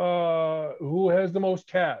who has the most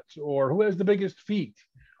cats? Or who has the biggest feet?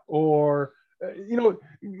 Or,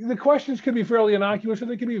 the questions could be fairly innocuous, and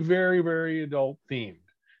they can be very, very adult themed.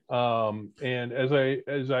 And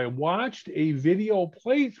as I watched a video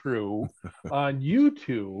playthrough on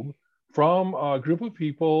YouTube from a group of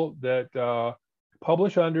people that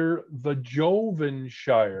publish under the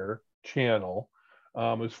Jovenshire channel,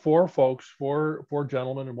 it's 4 folks, four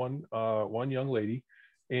gentlemen and one young lady,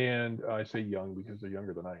 and I say young because they're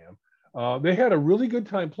younger than I am. They had a really good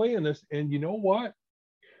time playing this, and you know what?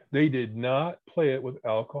 They did not play it with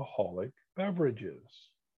alcoholic beverages.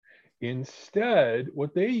 Instead,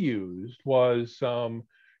 what they used was some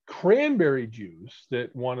cranberry juice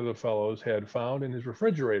that one of the fellows had found in his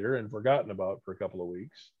refrigerator and forgotten about for a couple of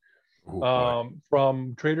weeks,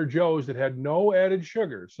 from Trader Joe's, that had no added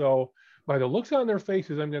sugar. So by the looks on their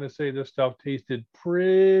faces, I'm going to say this stuff tasted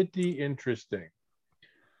pretty interesting.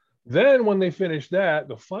 Then when they finished that,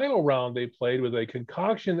 the final round they played with a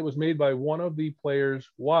concoction that was made by one of the players'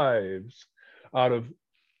 wives out of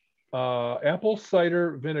apple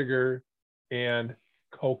cider vinegar and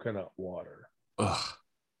coconut water. Ugh.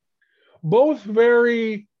 Both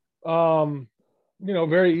very,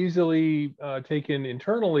 very easily taken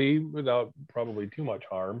internally without probably too much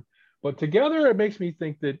harm. But together, it makes me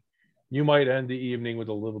think that you might end the evening with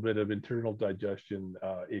a little bit of internal digestion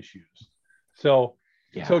issues. So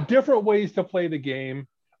different ways to play the game,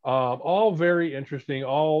 all very interesting.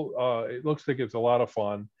 It looks like it's a lot of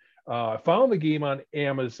fun. I found the game on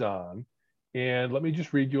Amazon, and let me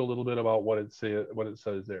just read you a little bit about what it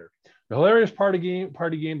says there. The hilarious party game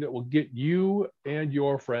that will get you and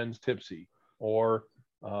your friends tipsy or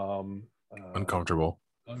uncomfortable.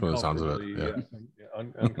 From the sounds of it,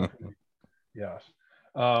 uncomfortable. Yes.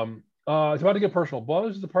 It's about to get personal.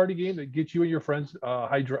 Buzz is the party game that gets you and your friends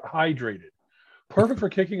hydrated. Perfect for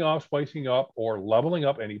kicking off, spicing up, or leveling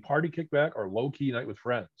up any party kickback or low-key night with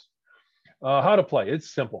friends. How to play?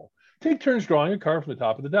 It's simple. Take turns drawing a card from the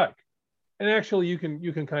top of the deck, and actually you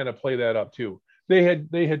can kind of play that up too. They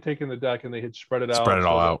had taken the deck and they had spread it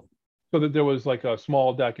out, so that there was like a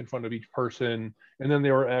small deck in front of each person, and then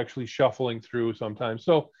they were actually shuffling through sometimes.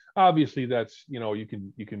 So obviously that's you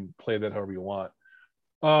can play that however you want.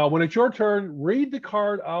 When it's your turn, read the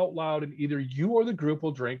card out loud, and either you or the group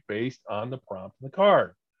will drink based on the prompt in the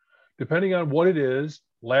card. Depending on what it is,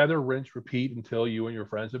 lather, rinse, repeat until you and your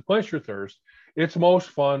friends have quenched your thirst. It's most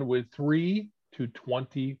fun with 3 to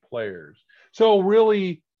 20 players. So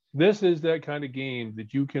really, this is that kind of game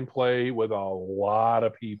that you can play with a lot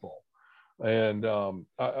of people. And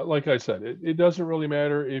like I said, it doesn't really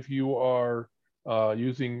matter if you are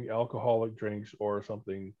using alcoholic drinks or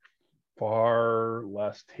something far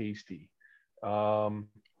less tasty.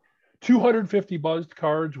 250 buzzed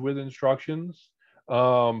cards with instructions.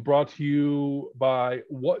 Brought to you by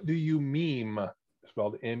What Do You Meme,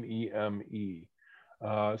 spelled M-E-M-E.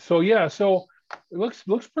 So it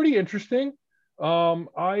looks pretty interesting.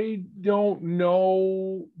 I don't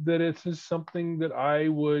know that it's something that I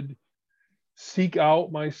would seek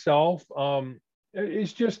out myself.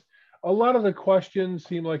 It's just a lot of the questions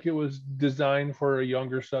seem like it was designed for a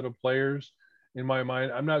younger set of players. In my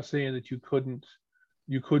mind, I'm not saying that you couldn't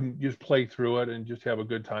just play through it and just have a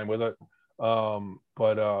good time with it.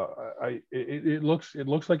 But it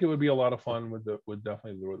looks like it would be a lot of fun with the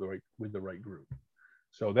right group.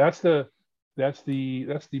 So that's the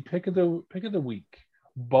pick of the week.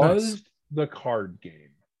 Buzzed, nice. The card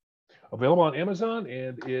game, available on Amazon,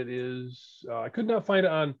 and it is I could not find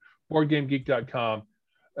it on BoardGameGeek.com.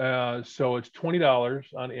 So it's $20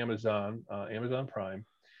 on Amazon, Amazon Prime.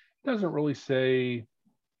 It doesn't really say.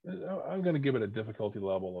 I'm going to give it a difficulty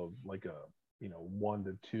level of like a 1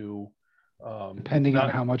 to 2. Depending on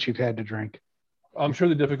how much you've had to drink. I'm sure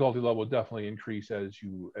the difficulty level will definitely increase as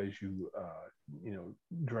you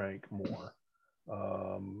drank more.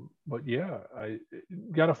 But yeah, I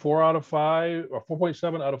got a 4 out of 5 or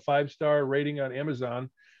 4.7 out of 5 star rating on Amazon.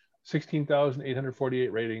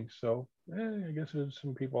 16,848 ratings. So I guess there's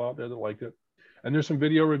some people out there that liked it. And there's some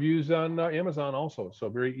video reviews on Amazon also. So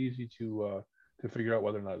very easy to figure out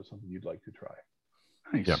whether or not it's something you'd like to try.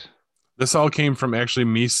 Nice. Yep. This all came from actually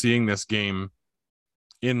me seeing this game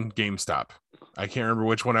in GameStop. I can't remember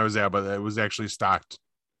which one I was at, but it was actually stocked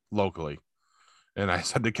locally. And I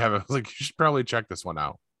said to Kevin, I was like, you should probably check this one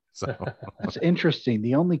out. So that's interesting.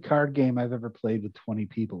 The only card game I've ever played with 20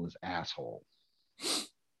 people is Asshole.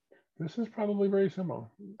 This is probably very similar.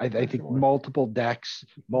 I think multiple decks,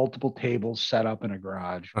 multiple tables set up in a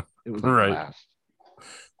garage. It was a right. blast.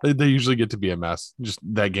 They usually get to be a mess, just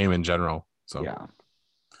that game in general. So yeah.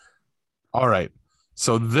 All right.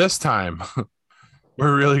 So this time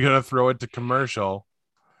we're really going to throw it to commercial,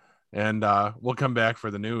 and we'll come back for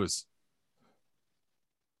the news.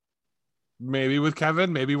 Maybe with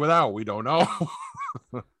Kevin, maybe without. We don't know.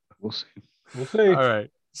 We'll see. We'll see. All right.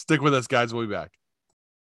 Stick with us, guys. We'll be back.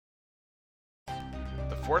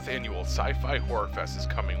 The 4th annual Sci-Fi Horror Fest is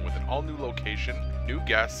coming with an all-new location, new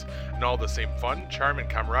guests, and all the same fun, charm, and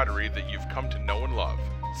camaraderie that you've come to know and love.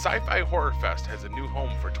 Sci-Fi Horror Fest has a new home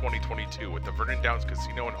for 2022 at the Vernon Downs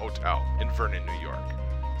Casino and Hotel in Vernon, New York.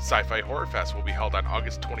 Sci-Fi Horror Fest will be held on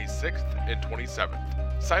August 26th and 27th.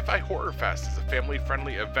 Sci-Fi Horror Fest is a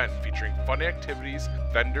family-friendly event featuring fun activities,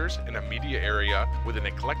 vendors, and a media area with an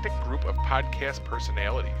eclectic group of podcast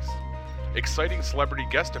personalities. Exciting celebrity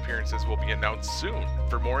guest appearances will be announced soon.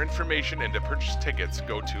 For more information and to purchase tickets,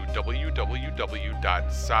 go to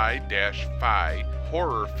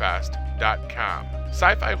www.sci-fi-horrorfest.com.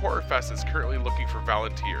 Sci-Fi Horror Fest is currently looking for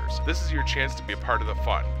volunteers. This is your chance to be a part of the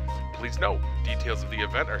fun. Please note, details of the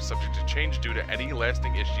event are subject to change due to any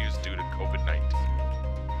lasting issues due to COVID-19.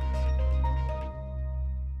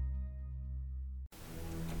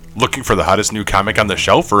 Looking for the hottest new comic on the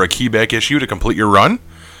shelf or a key back issue to complete your run?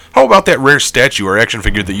 How about that rare statue or action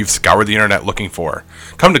figure that you've scoured the internet looking for?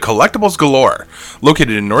 Come to Collectibles Galore, located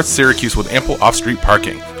in North Syracuse with ample off-street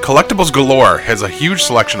parking. Collectibles Galore has a huge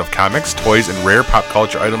selection of comics, toys, and rare pop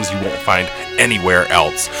culture items you won't find anywhere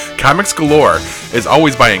else. Comics Galore is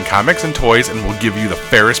always buying comics and toys and will give you the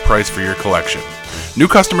fairest price for your collection. New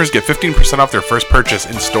customers get 15% off their first purchase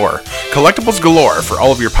in store. Collectibles Galore for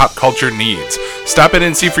all of your pop culture needs. Stop in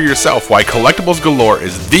and see for yourself why Collectibles Galore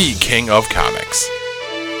is the king of comics.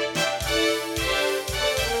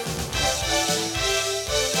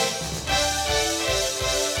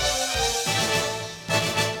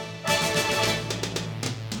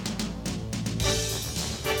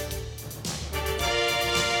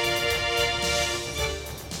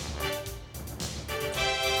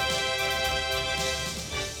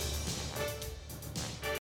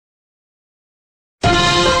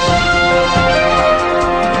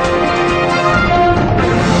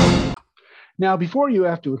 Now, before you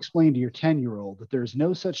have to explain to your 10-year-old that there's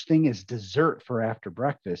no such thing as dessert for after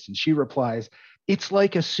breakfast, and she replies, "It's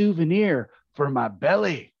like a souvenir for my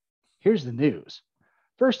belly." Here's the news.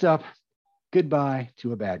 First up, goodbye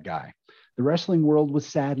to a bad guy. The wrestling world was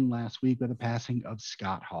saddened last week by the passing of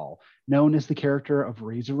Scott Hall, known as the character of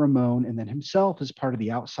Razor Ramon and then himself as part of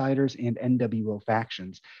the Outsiders and NWO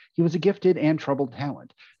factions. He was a gifted and troubled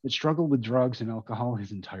talent that struggled with drugs and alcohol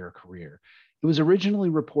his entire career. It was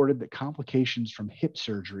originally reported that complications from hip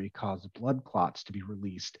surgery caused blood clots to be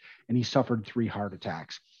released, and he suffered 3 heart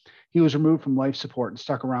attacks. He was removed from life support and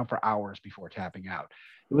stuck around for hours before tapping out.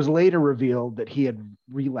 It was later revealed that he had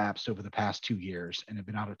relapsed over the past 2 years and had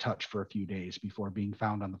been out of touch for a few days before being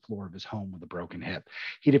found on the floor of his home with a broken hip.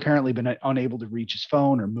 He'd apparently been unable to reach his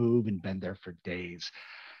phone or move and been there for days.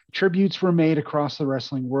 Tributes were made across the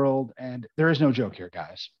wrestling world, and there is no joke here,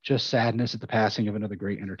 guys. Just sadness at the passing of another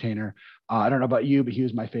great entertainer. I don't know about you, but he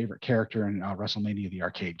was my favorite character in WrestleMania, the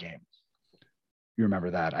arcade game. You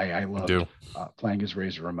remember that? I loved playing as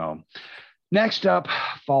Razor Ramon. Next up,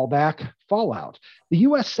 Fallout. The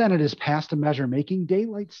U.S. Senate has passed a measure making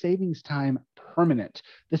daylight savings time permanent.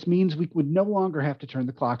 This means we would no longer have to turn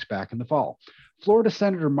the clocks back in the fall. Florida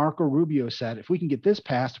Senator Marco Rubio said, if we can get this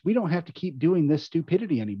passed, we don't have to keep doing this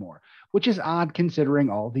stupidity anymore, which is odd considering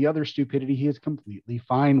all the other stupidity he is completely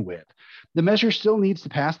fine with. The measure still needs to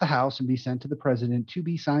pass the House and be sent to the president to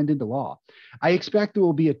be signed into law. I expect there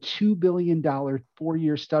will be a $2 billion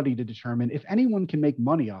 4-year study to determine if anyone can make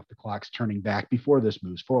money off the clocks turning back before this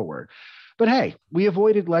moves forward. But hey, we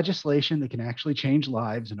avoided legislation that can actually change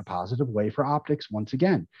lives in a positive way for optics once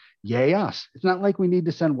again. Yay us. It's not like we need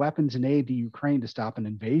to send weapons and aid to Ukraine to stop an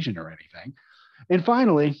invasion or anything. And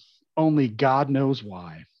finally, only God knows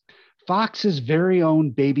why, Fox's very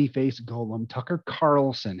own babyface golem, Tucker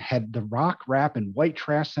Carlson, had the rock, rap, and white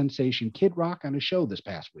trash sensation Kid Rock on his show this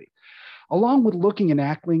past week. Along with looking and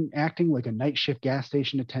acting like a night shift gas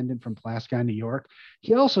station attendant from Pulaski, New York,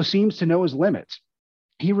 he also seems to know his limits.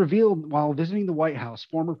 He revealed while visiting the White House,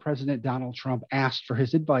 former President Donald Trump asked for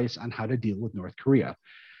his advice on how to deal with North Korea.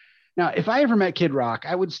 Now, if I ever met Kid Rock,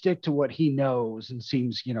 I would stick to what he knows and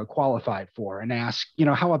seems, qualified for and ask,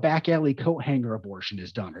 how a back alley coat hanger abortion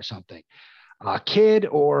is done or something. Kid,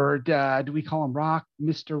 or do we call him Rock,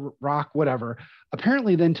 Mr. Rock, whatever,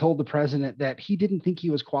 apparently then told the president that he didn't think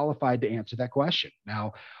he was qualified to answer that question.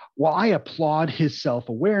 Now, while I applaud his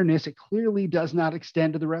self-awareness, it clearly does not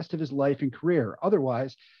extend to the rest of his life and career.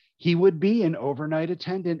 Otherwise, he would be an overnight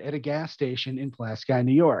attendant at a gas station in Pulaski,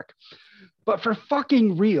 New York. But for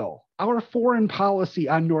fucking real, our foreign policy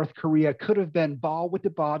on North Korea could have been ball with the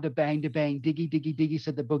ball, da bang, diggy, diggy, diggy,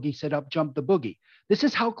 said the boogie, said up, jump the boogie. This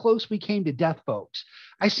is how close we came to death, folks.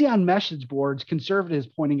 I see on message boards conservatives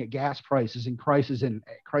pointing at gas prices and crises and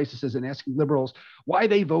asking liberals why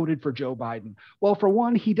they voted for Joe Biden. Well, for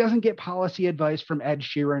one, he doesn't get policy advice from Ed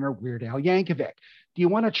Sheeran or Weird Al Yankovic. Do you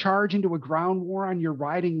want to charge into a ground war on your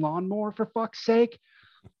riding lawnmower, for fuck's sake?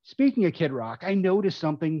 Speaking of Kid Rock, I noticed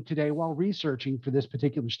something today while researching for this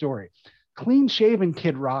particular story. Clean-shaven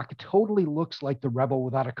Kid Rock totally looks like the rebel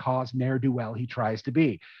without a cause ne'er-do-well he tries to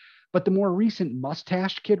be. But the more recent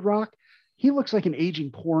mustached Kid Rock, he looks like an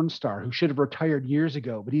aging porn star who should have retired years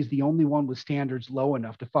ago, but he's the only one with standards low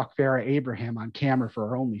enough to fuck Farrah Abraham on camera for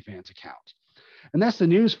her OnlyFans account. And that's the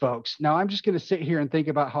news, folks. Now I'm just going to sit here and think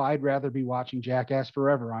about how I'd rather be watching Jackass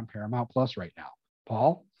Forever on Paramount Plus right now.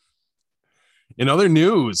 Paul? In other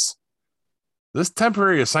news, this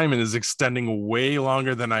temporary assignment is extending way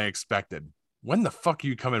longer than I expected. When the fuck are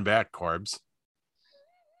you coming back, Corbs?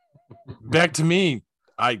 Back to me,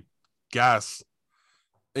 I guess.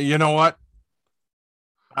 You know what?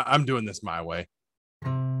 I'm doing this my way.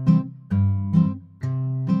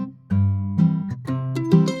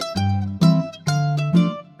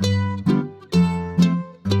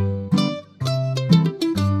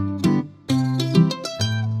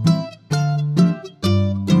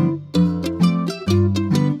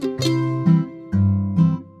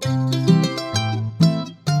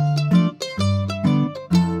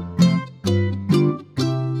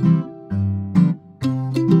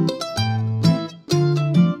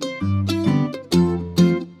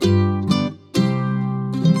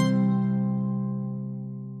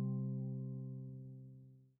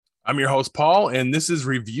 I'm your host, Paul, and this is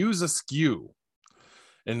Reviews Askew.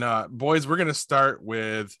 And boys, we're going to start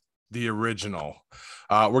with the original.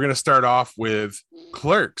 We're going to start off with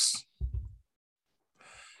Clerks.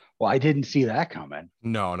 Well, I didn't see that coming.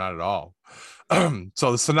 No, not at all.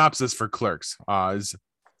 So the synopsis for Clerks is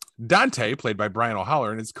Dante, played by Brian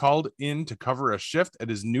O'Halloran, is called in to cover a shift at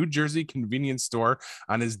his New Jersey convenience store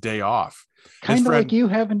on his day off. Kind of like you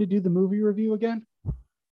having to do the movie review again?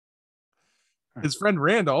 His friend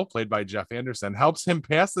Randall, played by Jeff Anderson, helps him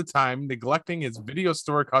pass the time, neglecting his video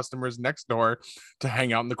store customers next door to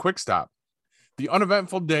hang out in the Quick Stop. The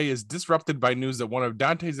uneventful day is disrupted by news that one of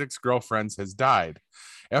Dante's ex-girlfriends has died.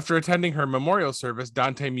 After attending her memorial service,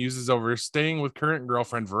 Dante muses over staying with current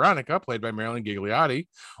girlfriend Veronica, played by Marilyn Gigliotti,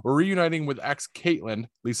 or reuniting with ex Caitlin,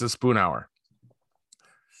 Lisa Spoonhour.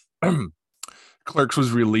 Clerks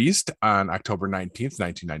was released on October 19th,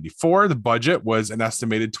 1994. The budget was an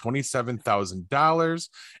estimated $27,000,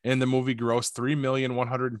 and the movie grossed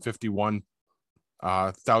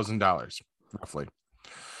 $3,151,000, roughly.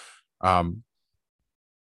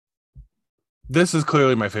 This is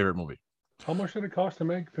clearly my favorite movie. How much did it cost to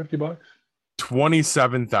make? $50?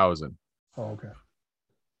 $27,000. Oh, okay.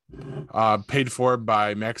 Paid for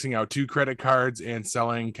by maxing out 2 credit cards and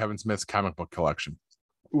selling Kevin Smith's comic book collection.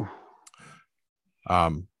 Ooh.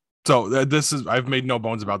 So this is, I've made no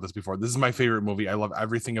bones about this before. This is my favorite movie. I love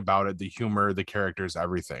everything about it. The humor, the characters,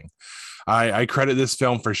 everything. I credit this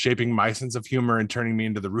film for shaping my sense of humor and turning me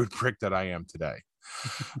into the rude prick that I am today.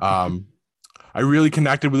 I really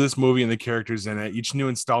connected with this movie and the characters in it. Each new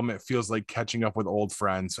installment feels like catching up with old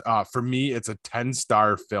friends. For me, it's a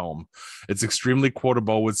 10-star film. It's extremely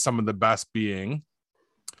quotable, with some of the best being,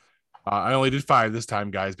 I only did 5 this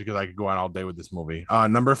time, guys, because I could go on all day with this movie.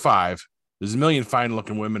 Number 5, there's a million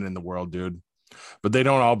fine-looking women in the world, dude, but they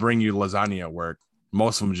don't all bring you lasagna at work.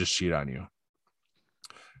 Most of them just cheat on you.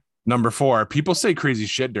 Number 4, people say crazy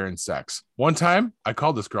shit during sex. One time, I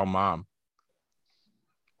called this girl mom.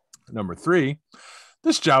 Number 3,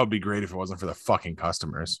 this job would be great if it wasn't for the fucking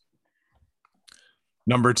customers.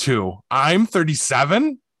 Number 2, I'm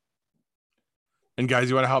 37. And guys,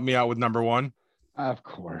 you want to help me out with number 1? Of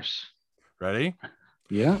course. Ready?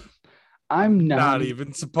 Yeah. I'm not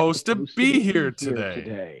even supposed to be here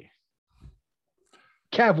today.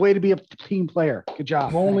 Kev, way to be a team player. Good job.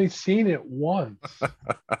 I've only seen it once.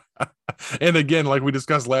 And again, like we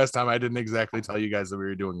discussed last time, I didn't exactly tell you guys that we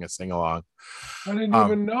were doing a sing along. I didn't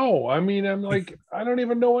even know. I mean, I'm like, I don't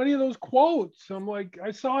even know any of those quotes. I'm like,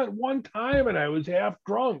 I saw it one time and I was half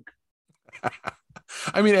drunk.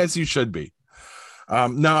 I mean, as you should be.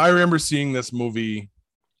 Now, I remember seeing this movie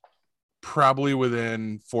probably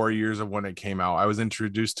within 4 years of when it came out. I was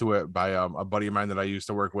introduced to it by a buddy of mine that I used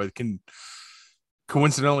to work with.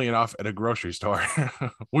 Coincidentally enough, at a grocery store.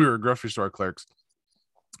 We were grocery store clerks.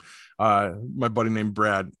 My buddy named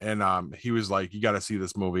Brad, and he was like, you got to see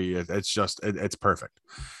this movie. It's perfect.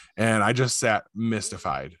 And I just sat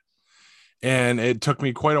mystified. And it took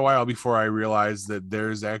me quite a while before I realized that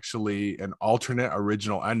there's actually an alternate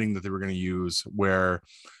original ending that they were going to use where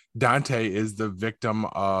Dante is the victim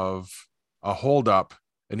of a holdup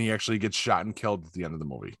and he actually gets shot and killed at the end of the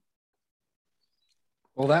movie.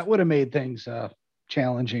 Well, that would have made things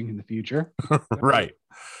challenging in the future. Right.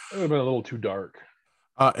 It would have been a little too dark.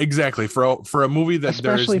 Exactly. For a movie that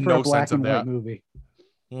Especially there's for no a black sense of and white that movie.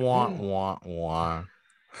 Wah, wah, wah.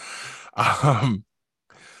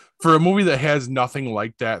 For a movie that has nothing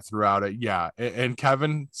like that throughout it, yeah. And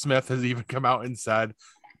Kevin Smith has even come out and said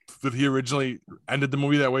that he originally ended the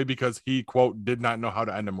movie that way because he, quote, did not know how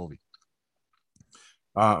to end a movie.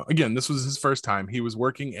 Again, this was his first time. He was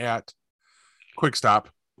working at Quick Stop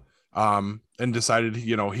and decided,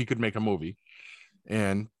 he could make a movie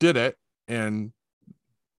and did it. And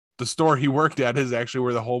the store he worked at is actually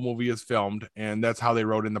where the whole movie is filmed. And that's how they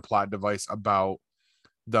wrote in the plot device about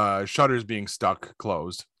the shutters being stuck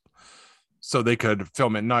closed so they could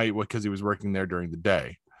film at night because he was working there during the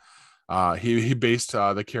day. He based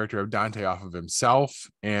the character of Dante off of himself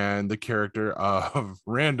and the character of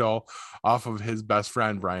Randall off of his best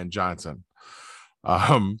friend, Brian Johnson.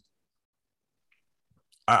 I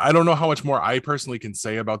don't know how much more I personally can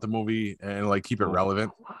say about the movie and like keep it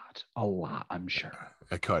relevant. A lot, I'm sure.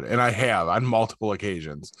 I could, and I have on multiple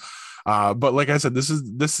occasions. But like I said, this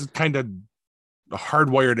is kind of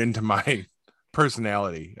hardwired into my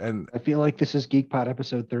personality, and I feel like this is GeekPod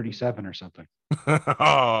episode 37 or something.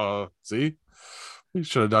 Oh, see, we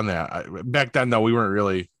should have done that back then. Though we weren't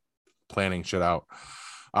really planning shit out.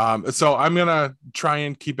 So I'm gonna try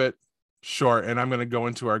and keep it short, and I'm gonna go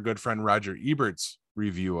into our good friend Roger Ebert's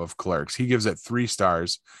review of Clerks. He gives it 3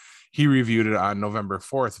 stars. He reviewed it on November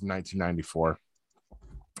 4th, 1994.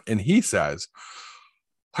 And he says,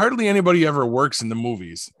 hardly anybody ever works in the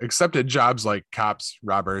movies, except at jobs like cops,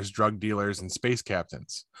 robbers, drug dealers, and space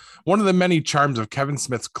captains. One of the many charms of Kevin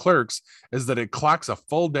Smith's Clerks is that it clocks a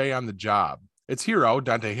full day on the job. Its hero,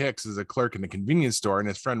 Dante Hicks, is a clerk in a convenience store, and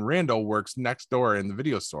his friend Randall works next door in the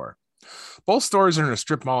video store. Both stores are in a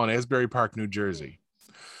strip mall in Asbury Park, New Jersey.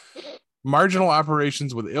 Marginal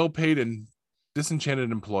operations with ill-paid and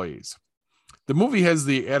disenchanted employees. The movie has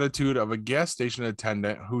the attitude of a gas station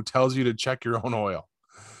attendant who tells you to check your own oil.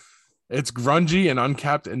 It's grungy and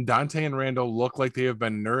unkept, and Dante and Randall look like they have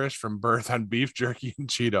been nourished from birth on beef jerky and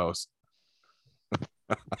Cheetos.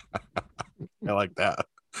 I like that.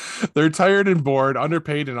 They're tired and bored,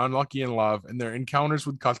 underpaid and unlucky in love, and their encounters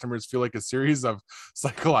with customers feel like a series of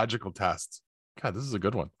psychological tests. God, this is a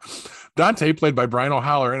good one. Dante, played by Brian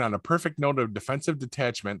O'Halloran, on a perfect note of defensive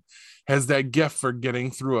detachment, has that gift for getting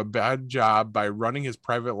through a bad job by running his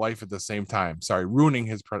private life at the same time. Sorry, ruining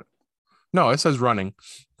his... No, it says running.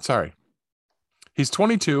 Sorry. He's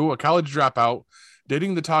 22, a college dropout,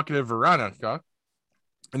 dating the talkative Veronica,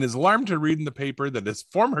 and is alarmed to read in the paper that his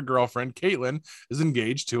former girlfriend, Caitlin, is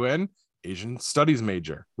engaged to an Asian studies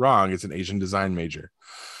major. Wrong, it's an Asian design major.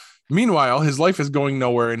 Meanwhile, his life is going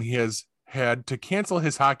nowhere, and he has had to cancel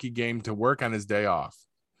his hockey game to work on his day off.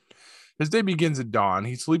 His day begins at dawn.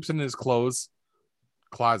 He sleeps in his closet.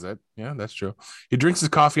 Yeah, that's true. He drinks his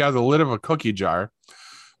coffee out of the lid of a cookie jar.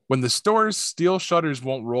 When the store's steel shutters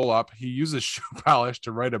won't roll up, he uses shoe polish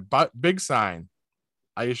to write a big sign.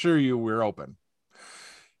 I assure you, we're open.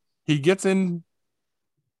 He gets in...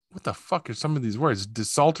 What the fuck are some of these words?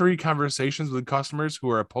 Desultory conversations with customers who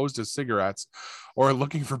are opposed to cigarettes or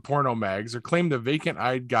looking for porno mags, or claim the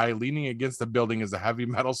vacant-eyed guy leaning against the building is a heavy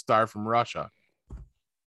metal star from Russia.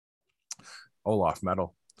 Olaf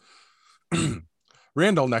Metal.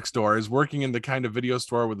 Randall next door is working in the kind of video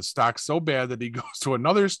store with the stock so bad that he goes to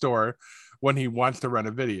another store when he wants to rent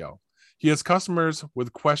a video. He has customers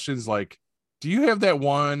with questions like, do you have that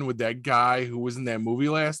one with that guy who was in that movie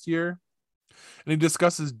last year? And he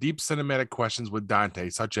discusses deep cinematic questions with Dante,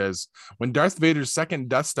 such as, when Darth Vader's second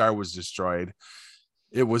Death Star was destroyed,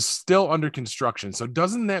 it was still under construction. So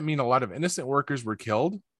doesn't that mean a lot of innocent workers were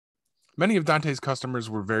killed? Many of Dante's customers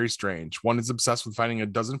were very strange. One is obsessed with finding a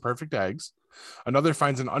dozen perfect eggs. Another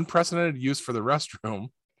finds an unprecedented use for the restroom.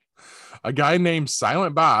 A guy named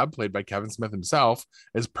Silent Bob, played by Kevin Smith himself,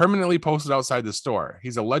 is permanently posted outside the store.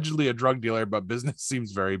 He's allegedly a drug dealer, but business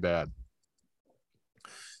seems very bad.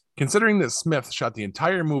 Considering that Smith shot the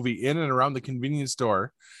entire movie in and around the convenience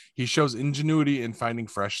store, he shows ingenuity in finding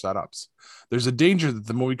fresh setups. There's a danger that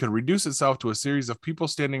the movie could reduce itself to a series of people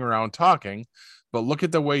standing around talking, but look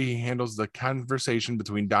at the way he handles the conversation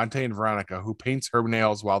between Dante and Veronica, who paints her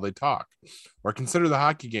nails while they talk. Or consider the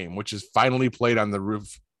hockey game, which is finally played on the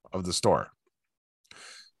roof of the store.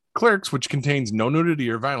 Clerks, which contains no nudity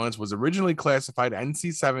or violence, was originally classified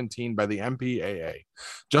NC-17 by the MPAA,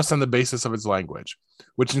 just on the basis of its language,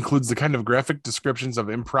 which includes the kind of graphic descriptions of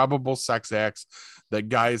improbable sex acts that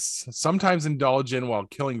guys sometimes indulge in while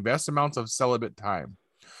killing vast amounts of celibate time.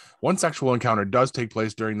 One sexual encounter does take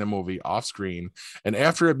place during the movie off screen, and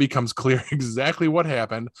after it becomes clear exactly what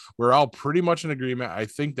happened, we're all pretty much in agreement. I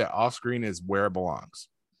think that off screen is where it belongs.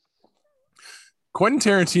 Quentin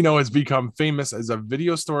Tarantino has become famous as a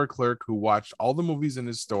video store clerk who watched all the movies in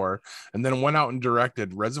his store and then went out and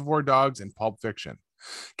directed Reservoir Dogs and Pulp Fiction.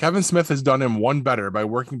 Kevin Smith has done him one better by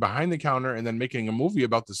working behind the counter and then making a movie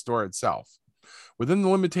about the store itself. Within the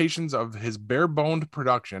limitations of his bare-boned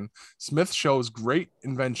production, Smith shows great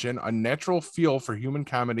invention, a natural feel for human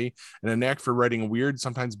comedy, and a knack for writing weird,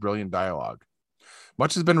 sometimes brilliant dialogue.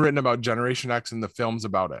 Much has been written about Generation X and the films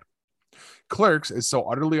about it. Clerks is so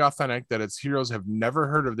utterly authentic that its heroes have never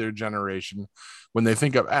heard of their generation. When they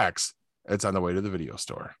think of X, it's on the way to the video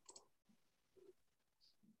store.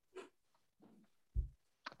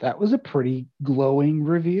 That was a pretty glowing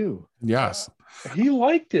review. Yes. He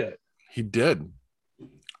liked it. He did.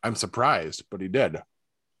 I'm surprised, but he did.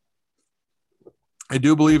 I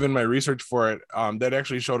do believe in my research for it, that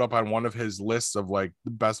actually showed up on one of his lists of like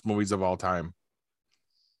the best movies of all time.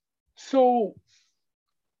 So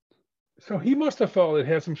he must have felt it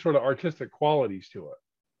had some sort of artistic qualities to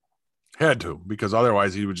it. Had to, because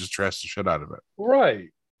otherwise he would just trash the shit out of it. Right.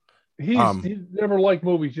 He never liked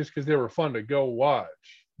movies just because they were fun to go watch.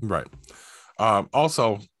 Right.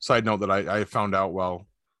 Also, side note that I found out while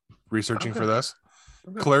researching for this,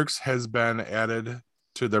 Clerks has been added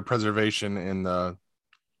to their preservation in the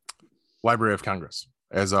Library of Congress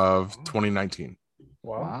as of 2019.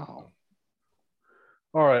 Wow.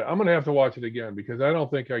 All right, I'm going to have to watch it again because I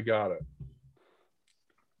don't think I got it.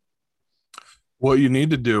 What you need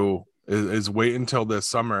to do is wait until this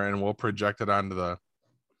summer and we'll project it onto the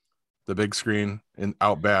big screen and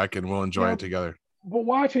out back and we'll enjoy it together. But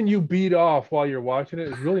watching you beat off while you're watching it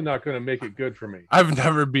is really not going to make it good for me. I've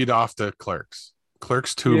never beat off to Clerks.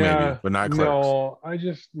 Clerks 2 maybe, but not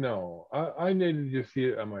Clerks. No, I needed to just see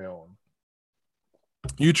it on my own.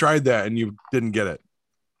 You tried that and you didn't get it.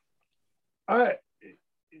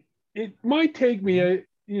 It might take me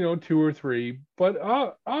 2 or 3, but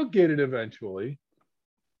I'll get it eventually.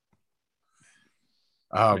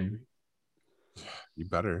 You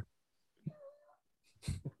better.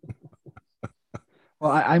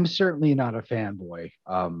 Well, I'm certainly not a fanboy,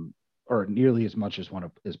 or nearly as much as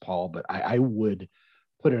Paul, but I would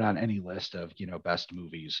put it on any list of best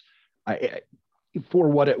movies. For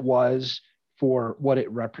what it was, for what it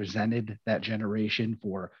represented, that generation,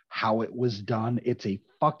 for how it was done, it's a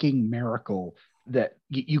fucking miracle that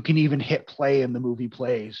you can even hit play and the movie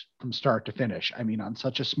plays from start to finish. I mean, on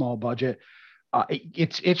such a small budget,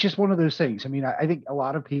 it's just one of those things. I mean, I think a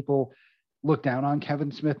lot of people look down on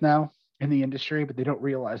Kevin Smith now in the industry, but they don't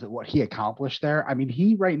realize that what he accomplished there. I mean,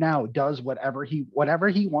 he right now does whatever he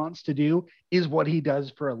wants to do is what he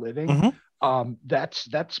does for a living. Mm-hmm.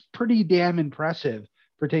 That's pretty damn impressive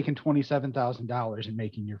for taking $27,000 and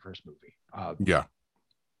making your first movie. Yeah.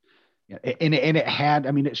 And it had,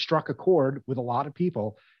 I mean, it struck a chord with a lot of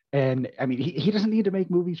people. And I mean, he doesn't need to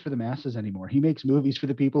make movies for the masses anymore. He makes movies for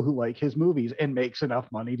the people who like his movies and makes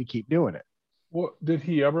enough money to keep doing it. Well, did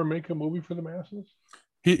he ever make a movie for the masses?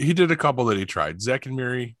 He did a couple that he tried. Zack and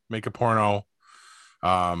Miri make a porno.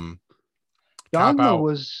 Dogma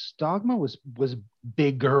was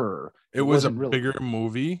bigger. It was a bigger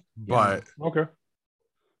movie, but okay.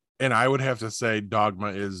 And I would have to say Dogma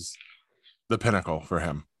is the pinnacle for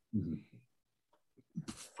him. Mm-hmm.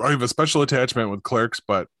 I have a special attachment with Clerks,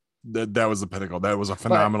 but that was the pinnacle. That was a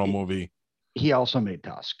phenomenal movie. He also made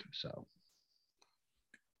Tusk, so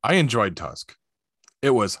I enjoyed Tusk.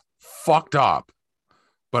 It was fucked up,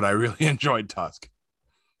 but I really enjoyed Tusk.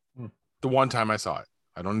 The one time I saw it.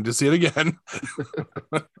 I don't need to see it again.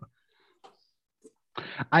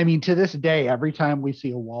 I mean, to this day, every time we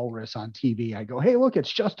see a walrus on TV, I go, hey, look,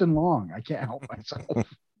 it's Justin Long. I can't help myself.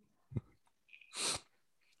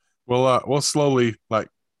 We'll slowly let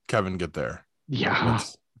Kevin get there. Yeah.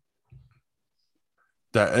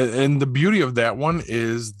 That, and the beauty of that one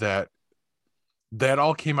is that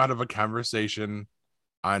all came out of a conversation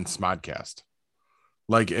on Smodcast.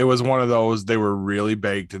 Like, it was one of those, they were really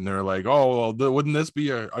baked and they're like, oh, well, wouldn't this be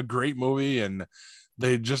a great movie? And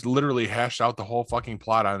they just literally hashed out the whole fucking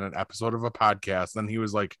plot on an episode of a podcast. And he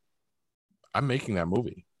was like, I'm making that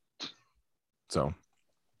movie. So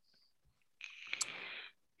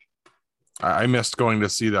I missed going to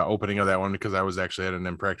see the opening of that one because I was actually at an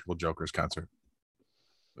Impractical Jokers concert.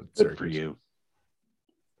 Good for you.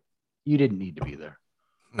 You didn't need to be there.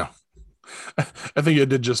 No. I think it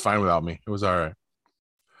did just fine without me. It was all right.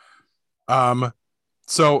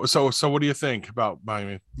 So what do you think about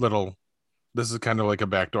my little, this is kind of like a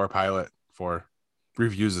backdoor pilot for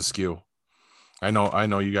Reviews Askew. I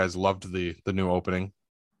know you guys loved the new opening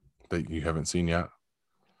that you haven't seen yet.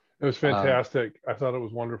 It was fantastic. I thought it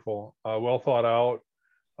was wonderful. Well thought out,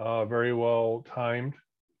 very well timed.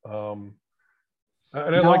 And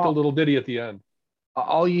I liked the little ditty at the end.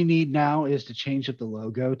 All you need now is to change up the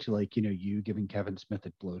logo to, like, you giving Kevin Smith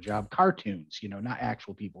a blowjob. Cartoons, not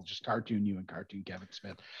actual people, just cartoon you and cartoon Kevin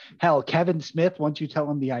Smith. Hell, Kevin Smith, once you tell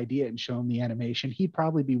him the idea and show him the animation, he'd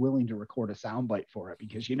probably be willing to record a soundbite for it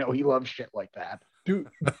because he loves shit like that. Do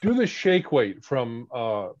the shake weight from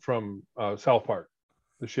South Park.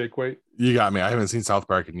 The shake weight. You got me. I haven't seen South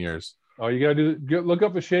Park in years. Oh, you gotta look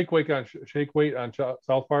up the shake weight on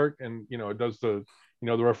South Park, and it does the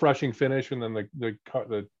the refreshing finish, and then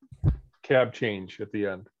the cab change at the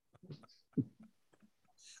end.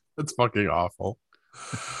 That's fucking awful.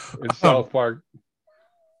 It's South Park.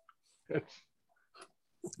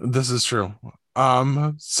 This is true.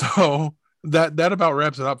 So that about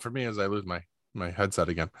wraps it up for me as I lose my headset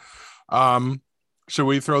again. Should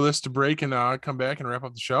we throw this to break and come back and wrap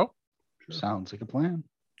up the show? Sounds like a plan.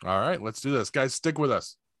 All right, let's do this. Guys, stick with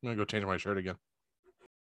us. I'm going to go change my shirt again.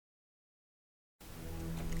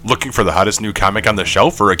 Looking for the hottest new comic on the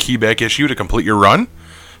shelf or a key back issue to complete your run?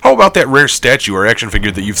 How about that rare statue or action figure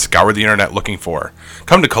that you've scoured the internet looking for?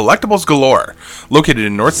 Come to Collectibles Galore, located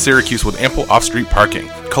in North Syracuse with ample off-street parking.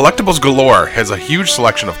 Collectibles Galore has a huge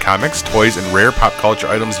selection of comics, toys, and rare pop culture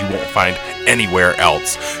items you won't find anywhere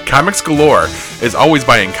else. Comics Galore is always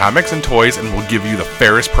buying comics and toys and will give you the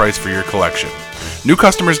fairest price for your collection. New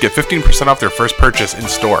customers get 15% off their first purchase in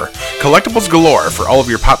store. Collectibles Galore for all of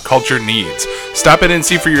your pop culture needs. Stop in and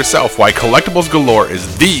see for yourself why Collectibles Galore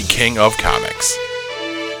is the king of comics.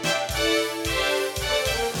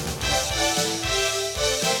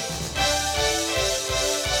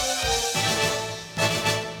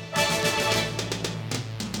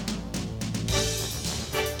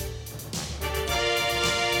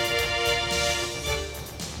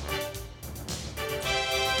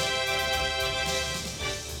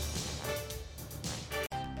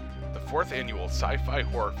 Fourth annual Sci-Fi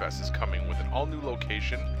Horror Fest is coming with an all-new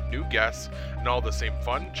location, new guests, and all the same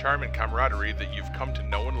fun, charm, and camaraderie that you've come to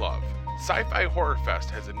know and love. Sci-Fi Horror Fest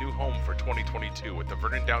has a new home for 2022 at the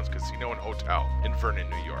Vernon Downs Casino and Hotel in Vernon,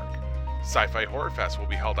 New York. Sci-Fi Horror Fest will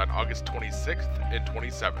be held on August 26th and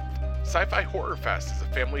 27th. Sci-Fi Horror Fest is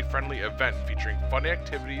a family-friendly event featuring fun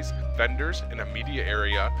activities, vendors, and a media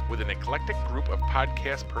area with an eclectic group of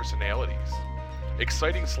podcast personalities.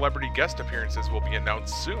 Exciting celebrity guest appearances will be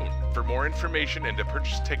announced soon. For more information and to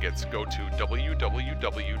purchase tickets, go to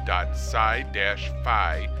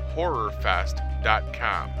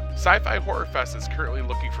www.sci-fi-horrorfest.com. Sci-Fi Horror Fest is currently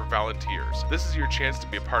looking for volunteers. This is your chance to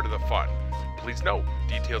be a part of the fun. Please note,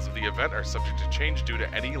 details of the event are subject to change due to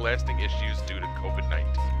any lasting issues due to COVID-19.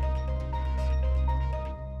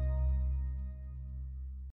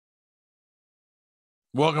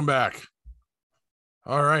 Welcome back.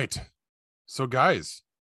 All right. So, guys,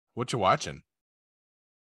 what you watching?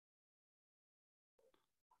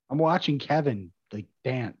 I'm watching Kevin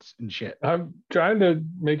dance and shit. I'm trying to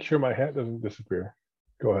make sure my hat doesn't disappear.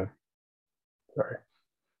 Go ahead. Sorry.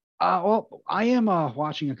 Well, I am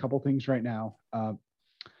watching a couple things right now.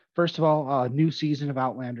 First of all, new season of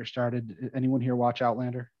Outlander started. Anyone here watch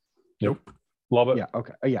Outlander? Nope. Love it. Yeah.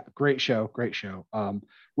 Okay. Yeah. Great show. Great show.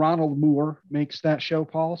 Ronald Moore makes that show,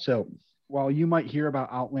 Paul. So while you might hear about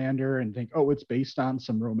Outlander and think, oh, it's based on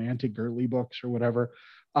some romantic girly books or whatever,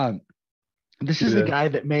 this is the guy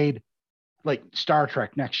that made Star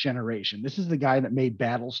Trek Next Generation. This is the guy that made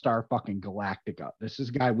Battlestar fucking Galactica. This is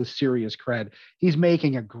a guy with serious cred. He's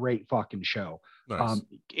making a great fucking show. Nice.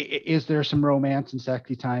 Is there some romance and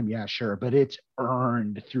sexy time? Yeah, sure. But it's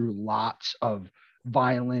earned through lots of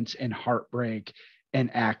violence and heartbreak and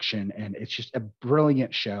action, and it's just a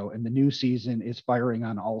brilliant show. And the new season is firing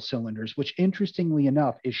on all cylinders, which interestingly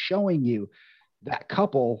enough is showing you that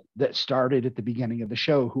couple that started at the beginning of the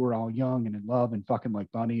show, who were all young and in love and fucking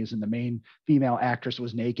like bunnies, and the main female actress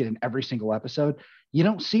was naked in every single episode. You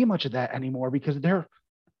don't see much of that anymore because they're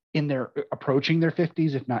approaching their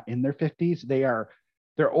 50s, if not in their 50s.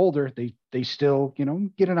 They're older. They still,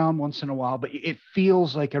 get it on once in a while, but it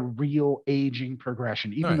feels like a real aging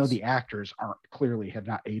progression, even though the actors have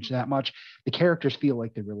not aged that much. The characters feel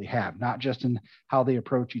like they really have, not just in how they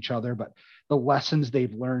approach each other, but the lessons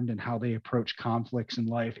they've learned and how they approach conflicts in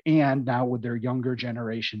life. And now with their younger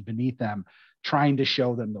generation beneath them, trying to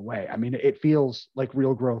show them the way. I mean, it feels like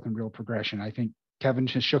real growth and real progression. I think Kevin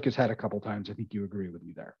just shook his head a couple times. I think you agree with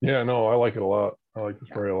me there. Yeah, no, I like it a lot. I like the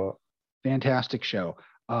story a lot. Fantastic show.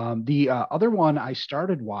 The other one I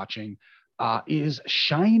started watching is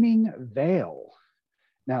Shining Vale.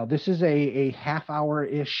 Now, this is a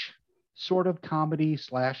half-hour-ish sort of comedy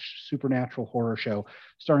 / supernatural horror show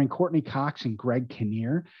starring Courtney Cox and Greg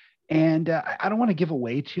Kinnear. And I don't want to give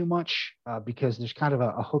away too much because there's kind of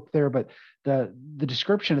a hook there, but the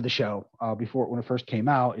description of the show when it first came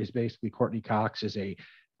out is basically Courtney Cox is a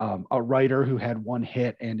writer who had one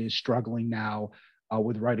hit and is struggling now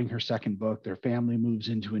with writing her second book. Their family moves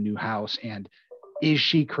into a new house, and is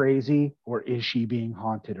she crazy or is she being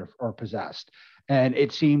haunted or possessed? And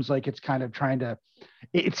it seems like it's kind of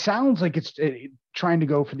it sounds like it's trying to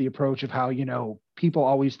go for the approach of how, people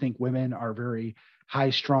always think women are very high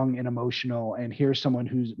strung and emotional. And here's someone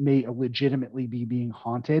who's may legitimately be being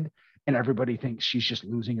haunted and everybody thinks she's just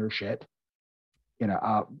losing her shit.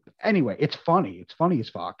 Anyway, it's funny. It's funny as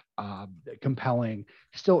fuck. Compelling.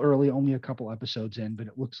 Still early, only a couple episodes in, but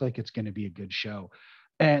it looks like it's going to be a good show.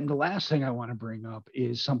 And the last thing I want to bring up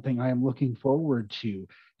is something I am looking forward to.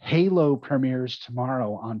 Halo premieres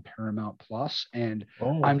tomorrow on Paramount Plus, and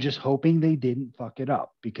I'm just hoping they didn't fuck it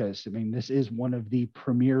up because, this is one of the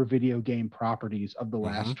premier video game properties of the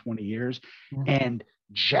last 20 years, and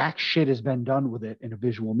jack shit has been done with it in a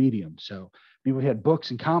visual medium. So, we had books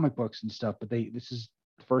and comic books and stuff, but this is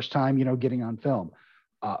the first time, getting on film.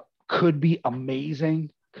 Could be amazing,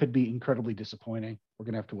 could be incredibly disappointing. We're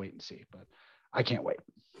going to have to wait and see, but I can't wait.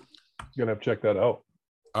 You're going to have to check that out.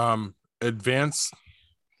 Advanced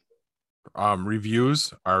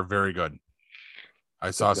reviews are very good.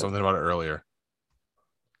 I saw something about it earlier.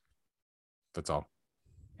 That's all.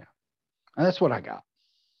 Yeah. And that's what I got.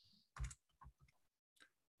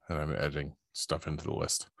 And I'm adding stuff into the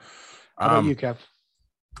list. How about you, Kev?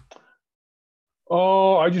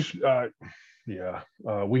 Oh, I just,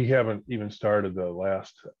 we haven't even started the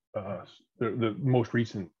last, the most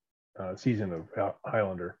recent season of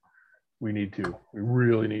Highlander. We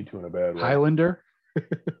really need to in a bad way. Highlander?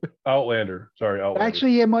 Outlander.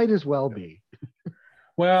 Actually, it might as well be.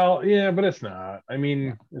 Well, yeah, but it's not.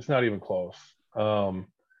 It's not even close. The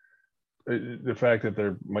fact that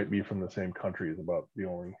there might be from the same country is about the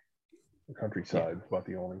only about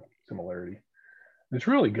the only similarity. It's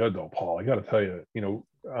really good though, Paul. I got to tell you,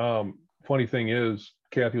 funny thing is,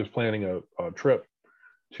 Kathy was planning a trip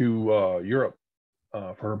to Europe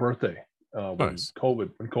for her birthday when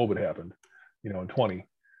COVID happened, in 20,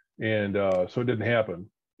 and so it didn't happen.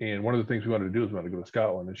 And one of the things we wanted to do is we wanted to go to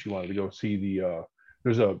Scotland, and she wanted to go see the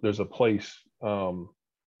there's a place that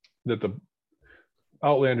the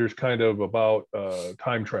Outlander's kind of about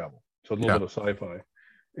time travel, so a little bit of sci-fi.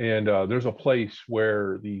 And there's a place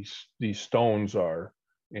where these stones are,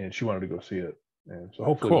 and she wanted to go see it. And so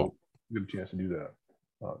hopefully we'll get a chance to do that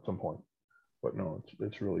at some point. But no,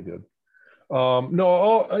 it's really good.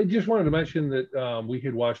 I just wanted to mention that we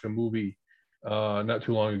had watched a movie not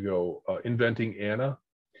too long ago, Inventing Anna.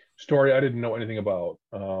 Story I didn't know anything about.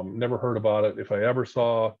 Never heard about it. If I ever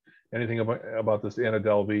saw anything about this Anna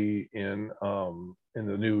Delvey in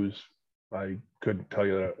the news, I couldn't tell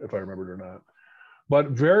you that if I remembered or not.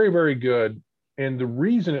 But very, very good. And the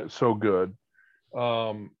reason it's so good,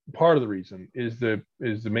 part of the reason is the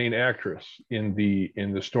main actress in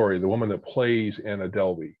the story, the woman that plays Anna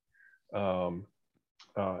Delvey. And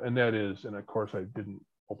that is, and of course I didn't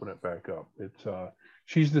open it back up. It's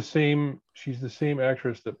she's the same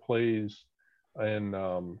actress that plays in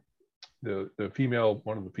the female,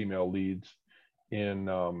 one of the female leads in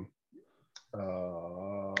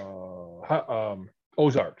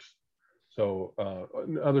Ozarks. So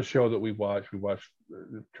another show that we watched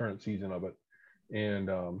the current season of it, and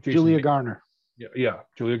Julia Garner. Yeah,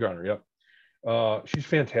 Julia Garner. Yep, she's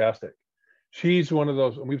fantastic. She's one of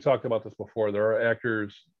those, and we've talked about this before. There are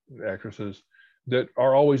actresses that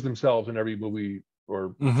are always themselves in every movie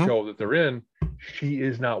or show that they're in. She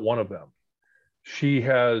is not one of them. She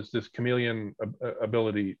has this chameleon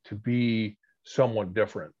ability to be someone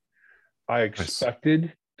different. I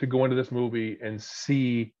expected to go into this movie and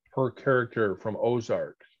see her character from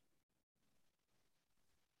Ozark.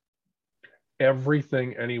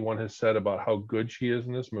 Everything anyone has said about how good she is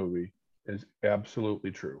in this movie is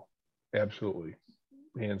absolutely true. Absolutely.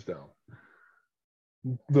 Hands down.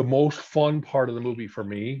 The most fun part of the movie for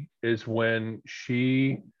me is when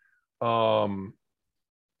she actually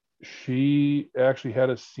had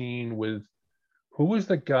a scene with, who was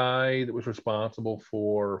the guy that was responsible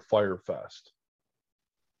for Fyre Fest?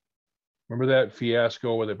 Remember that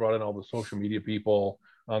fiasco where they brought in all the social media people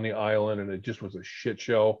on the island and it just was a shit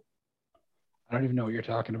show? I don't even know what you're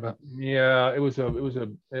talking about. Yeah, it was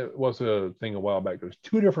a thing a while back. There's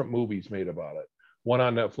 2 different movies made about it. One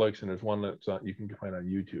on Netflix and there's one that's you can find on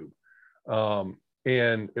YouTube.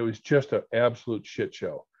 And it was just an absolute shit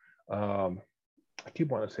show. I keep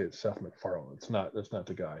wanting to say it's Seth MacFarlane. It's not. That's not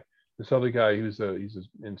the guy. This other guy who's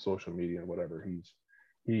in social media and whatever.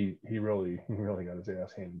 He really got his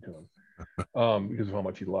ass handed to him because of how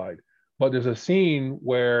much he lied. But there's a scene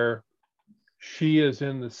where she is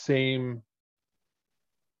in the same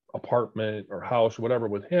apartment or house or whatever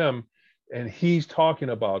with him, and he's talking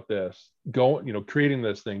about this, creating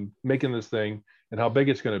this thing, making this thing, and how big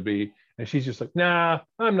it's going to be. And she's just like, nah,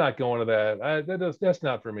 I'm not going to that. That's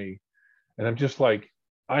not for me. And I'm just like,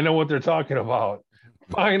 I know what they're talking about.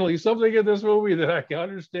 Finally, something in this movie that I can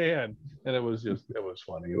understand. And it was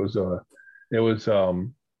funny.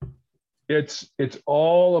 It's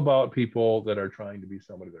all about people that are trying to be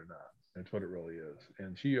somebody they're not. That's what it really is.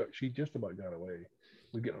 And she just about got away.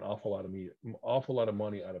 We get an awful lot of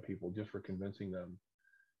money out of people just for convincing them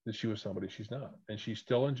that she was somebody she's not. And she's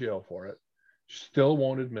still in jail for it. She still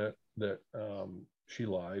won't admit that she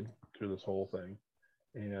lied through this whole thing.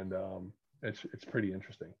 And it's pretty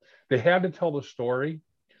interesting. They had to tell the story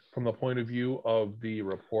from the point of view of the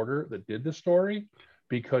reporter that did the story,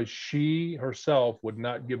 because she herself would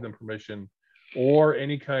not give them permission or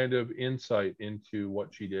any kind of insight into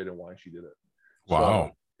what she did and why she did it. Wow.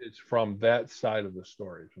 So it's from that side of the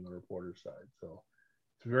story, from the reporter's side. So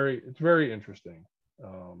it's very interesting.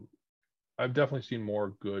 I've definitely seen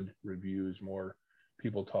more good reviews, more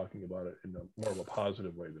people talking about it in more of a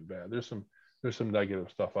positive way than bad. There's some negative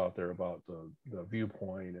stuff out there about the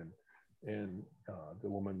viewpoint and the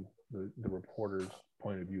woman, the reporter's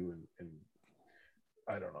point of view, and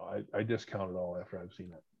I don't know. I discount it all after I've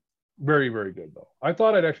seen it. Very, very good though. I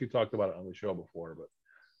thought I'd actually talked about it on the show before, but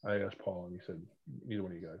I asked Paul and he said neither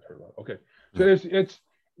one of you guys heard about it. Okay, so it's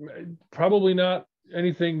probably not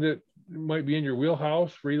anything that might be in your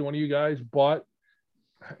wheelhouse for either one of you guys, but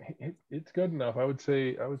it's good enough. I would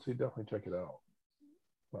say definitely check it out.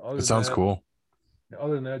 It sounds cool.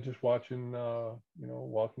 Other than that, just watching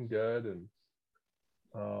Walking Dead and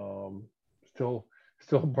still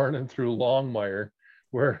burning through Longmire.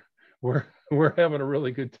 We're having a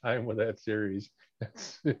really good time with that series.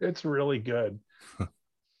 It's really good.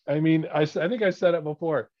 I mean, I think I said it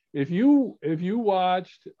before. If you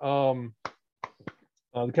watched the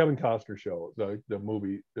Kevin Costner show, the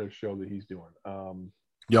show that he's doing,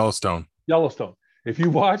 Yellowstone. If you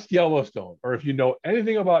watched Yellowstone, or if you know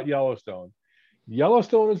anything about Yellowstone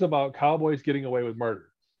is about cowboys getting away with murder.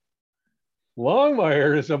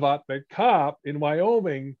 Longmire is about the cop in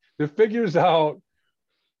Wyoming that figures out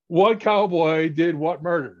what cowboy did what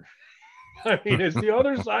murder. I mean, it's the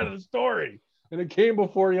other side of the story, and it came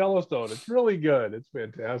before Yellowstone. It's really good. It's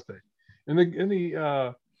fantastic, and I mean,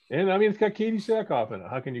 it's got Katie Sackhoff in it.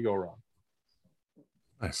 How can you go wrong?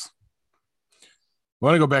 Nice. I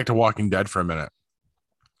want to go back to Walking Dead for a minute,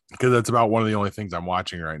 because that's about one of the only things I'm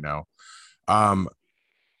watching right now.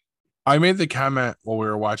 I made the comment while we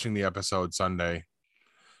were watching the episode Sunday.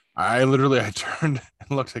 I turned and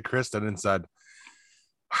looked at Kristen and said,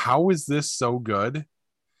 how is this so good?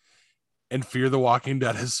 And Fear the Walking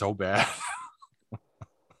Dead is so bad.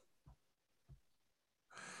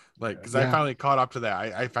 Because I finally caught up to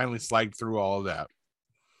that. I finally slagged through all of that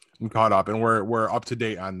and caught up, and we're up to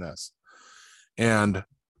date on this. And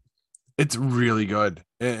it's really good.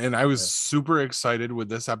 And I was super excited with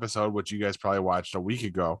this episode, which you guys probably watched a week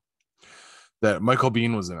ago, that Michael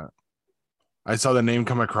Biehn was in it. I saw the name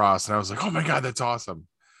come across and I was like, oh my God, that's awesome.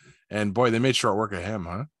 And boy, they made short work of him,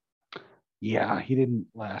 huh? Yeah, he didn't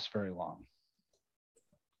last very long.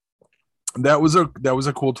 That was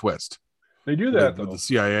a cool twist. They do that with the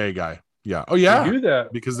CIA guy. Yeah. Oh yeah. They do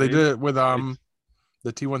that because they did it with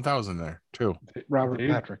the T-1000 there too. Robert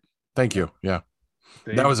Patrick. Thank you. Yeah.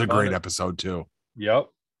 That was a great episode too. Yep.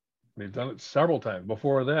 They've done it several times.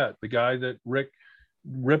 Before that, the guy that Rick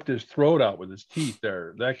ripped his throat out with his teeth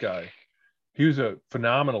there, that guy, he was a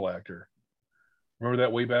phenomenal actor. Remember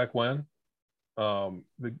that way back when? No,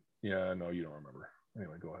 you don't remember.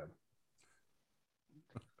 Anyway, go ahead.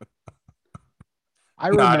 I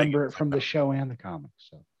Nodding. remember it from the show and the comics.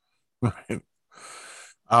 So. Right.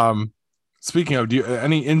 Speaking of, do you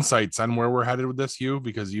any insights on where we're headed with this, Hugh?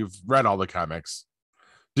 Because you've read all the comics.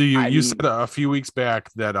 You said a few weeks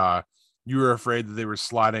back that you were afraid that they were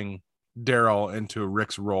slotting Daryl into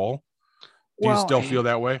Rick's role. Do you still feel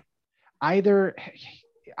that way? Either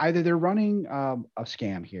they're running a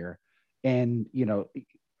scam here, and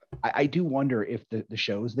I do wonder if the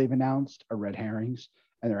shows they've announced are red herrings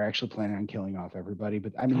and they're actually planning on killing off everybody.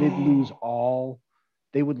 But I mean, they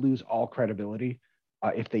would lose all credibility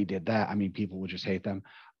if they did that. I mean, people would just hate them.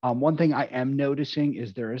 One thing I am noticing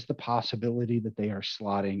is there is the possibility that they are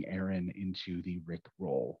slotting Aaron into the Rick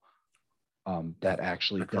role. That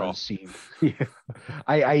actually does seem. Yeah,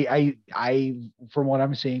 I from what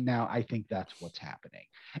I'm seeing now, I think that's what's happening.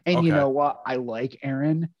 And you know what? I like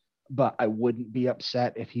Aaron, but I wouldn't be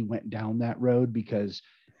upset if he went down that road because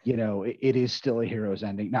it is still a hero's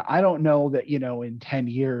ending. Now I don't know that in 10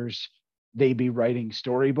 years they'd be writing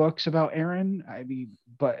storybooks about Aaron. I mean,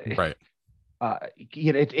 but right.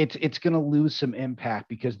 It's going to lose some impact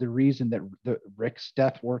because the reason that the Rick's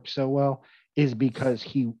death worked so well is because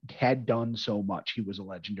he had done so much. He was a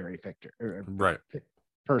legendary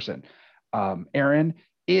person. Aaron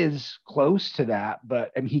is close to that,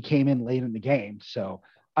 but he came in late in the game. So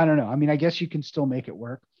I don't know. I mean, I guess you can still make it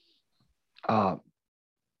work.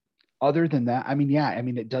 Other than that,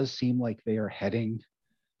 it does seem like they are heading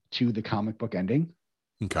to the comic book ending.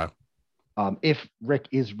 Okay. If Rick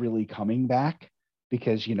is really coming back,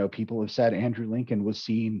 because people have said Andrew Lincoln was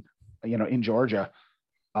seen, in Georgia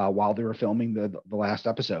while they were filming the last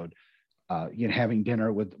episode, having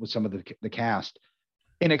dinner with some of the cast,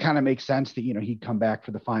 and it kind of makes sense that he'd come back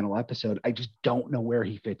for the final episode. I just don't know where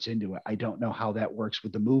he fits into it. I don't know how that works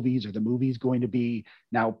with the movies. Are the movies going to be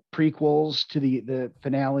now prequels to the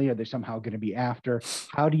finale? Are they somehow going to be after?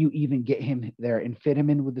 How do you even get him there and fit him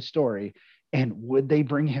in with the story? And would they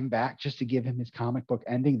bring him back just to give him his comic book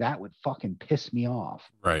ending? That would fucking piss me off.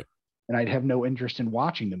 Right. And I'd have no interest in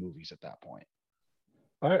watching the movies at that point.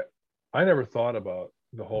 I never thought about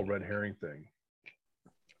the whole red herring thing.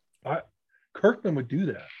 Kirkman would do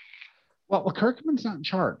that. Well, Kirkman's not in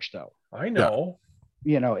charge, though. I know.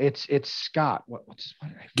 Yeah. It's Scott. What's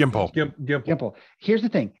Gimple. Gimple. Here's the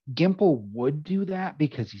thing. Gimple would do that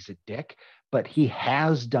because he's a dick, but he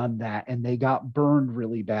has done that and they got burned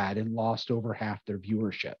really bad and lost over half their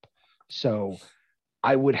viewership. So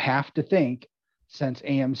I would have to think, since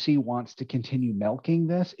AMC wants to continue milking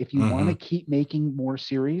this, if you want to keep making more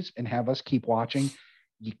series and have us keep watching,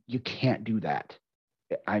 you can't do that.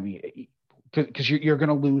 I mean, because you're going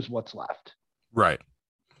to lose what's left. Right.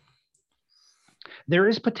 There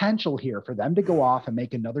is potential here for them to go off and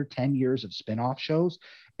make another 10 years of spin-off shows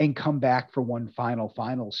and come back for one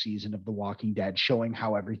final season of The Walking Dead, showing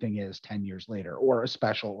how everything is 10 years later, or a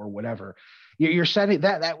special or whatever. You're setting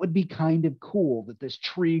that would be kind of cool, that this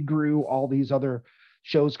tree grew, all these other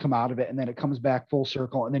shows come out of it, and then it comes back full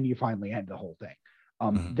circle, and then you finally end the whole thing.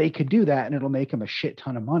 They could do that and it'll make them a shit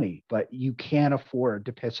ton of money, but you can't afford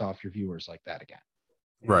to piss off your viewers like that again.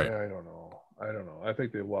 Right. Yeah, I don't know. I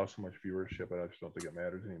think they've lost so much viewership, and I just don't think it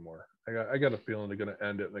matters anymore. I got a feeling they're going to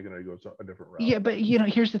end it and they're going to go a different route. Yeah, but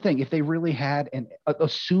here's the thing. If they really had, and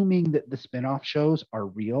assuming that the spinoff shows are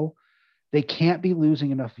real, they can't be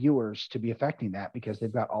losing enough viewers to be affecting that because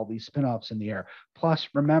they've got all these spinoffs in the air. Plus,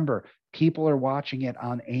 remember, people are watching it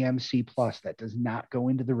on AMC Plus. That does not go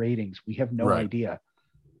into the ratings. We have no idea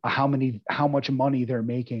how much money they're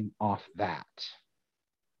making off that.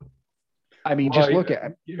 I mean, just look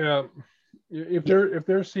at if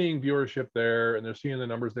they're seeing viewership there and they're seeing the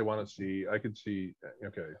numbers they want to see, I could see.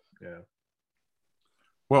 Okay, yeah.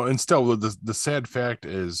 Well, and still, the sad fact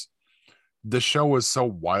is, the show was so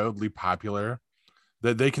wildly popular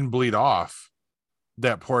that they can bleed off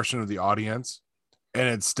that portion of the audience, and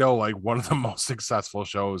it's still like one of the most successful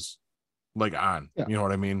shows on. Yeah. You know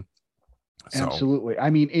what I mean? So. Absolutely. I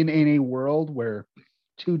mean, in a world where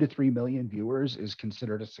 2 to 3 million viewers is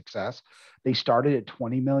considered a success, they started at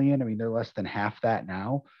 20 million. I mean, they're less than half that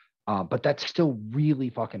now, but that's still really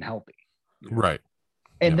fucking healthy. Right.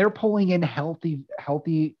 And they're pulling in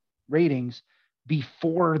healthy ratings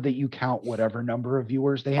before that you count whatever number of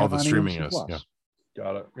viewers they have. All the streaming is. Yeah.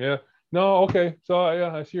 Got it. Yeah. No. Okay. So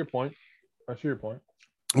yeah, I see your point.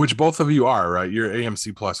 Which both of you are, right? You're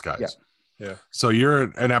AMC Plus guys. Yeah. So you're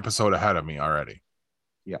an episode ahead of me already.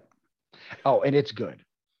 Yeah. Oh, and it's good.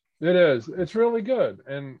 It is. It's really good.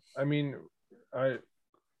 And I mean, I'm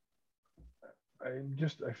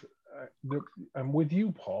with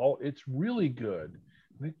you, Paul. It's really good.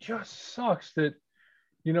 It just sucks that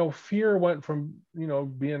Fear went from,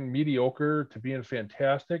 being mediocre to being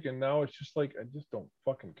fantastic. And now it's just like, I just don't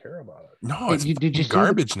fucking care about it. No, it's Did you see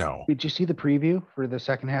garbage now. Did you see the preview for the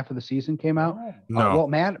second half of the season came out? No. Well,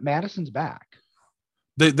 Madison's back.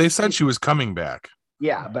 They said she was coming back.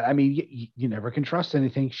 Yeah, but I mean, you never can trust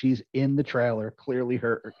anything. She's in the trailer. Clearly,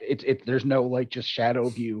 there's no like just shadow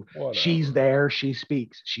view. Whatever. She's there. She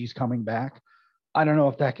speaks. She's coming back. I don't know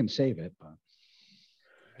if that can save it, but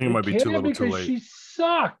I think it might be too little, too late. She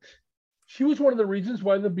sucked. She was one of the reasons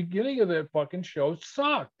why the beginning of that fucking show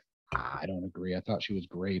sucked. I don't agree. I thought she was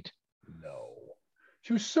great. No,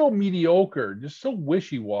 she was so mediocre, just so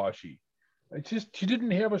wishy-washy. She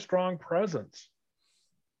didn't have a strong presence.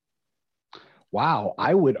 Wow,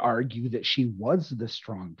 I would argue that she was the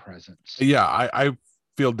strong presence. Yeah, I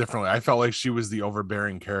feel differently. I felt like she was the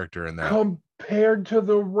overbearing character in that. Compared to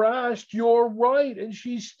the rest, you're right, and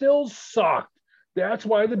she still sucked. That's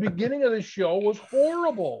why the beginning of the show was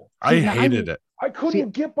horrible. I hated it. I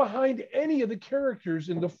couldn't get behind any of the characters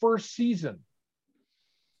in the first season.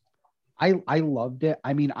 I loved it.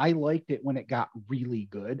 I mean, I liked it when it got really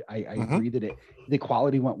good. I agree that the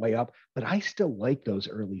quality went way up, but I still like those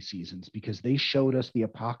early seasons because they showed us the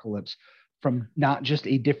apocalypse from not just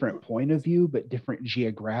a different point of view, but different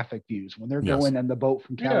geographic views. When they're going on the boat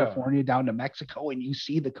from California down to Mexico and you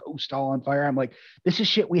see the coast all on fire, I'm like, this is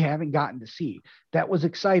shit we haven't gotten to see. That was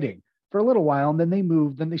exciting for a little while. And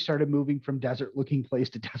then they started moving from desert looking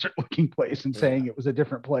place to desert looking place and saying it was a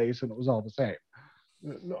different place and it was all the same.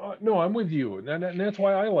 No, I'm with you. And that's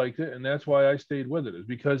why I liked it. And that's why I stayed with it, is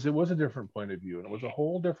because it was a different point of view and it was a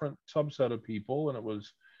whole different subset of people. And it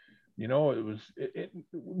was,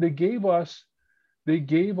 they gave us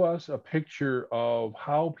a picture of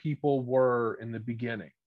how people were in the beginning.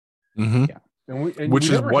 Mm-hmm. Yeah. Which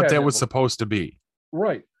is what that was supposed to be.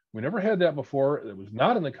 Right. We never had that before. It was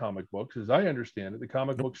not in the comic books, as I understand it. The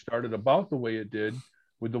comic book started about the way it did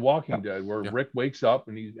with The Walking Dead, where Rick wakes up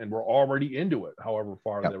and we're already into it, however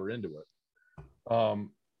far they were into it.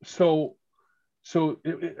 So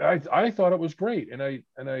I thought it was great. And I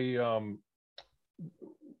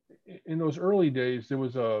in those early days, there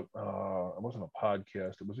was it wasn't a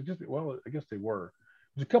podcast. It was just, I guess they were.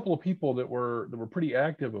 There's a couple of people that were pretty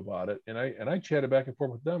active about it. And I chatted back and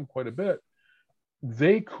forth with them quite a bit.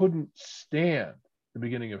 They couldn't stand the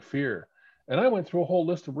beginning of Fear. And I went through a whole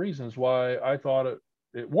list of reasons why I thought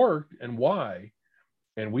it worked and why.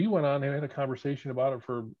 And we went on and had a conversation about it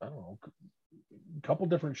for, I don't know, a couple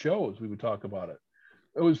different shows. We would talk about it.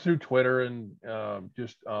 It was through Twitter and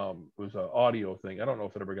it was an audio thing. I don't know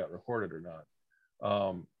if it ever got recorded or not.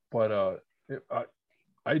 But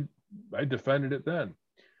I defended it then.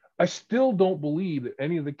 I still don't believe that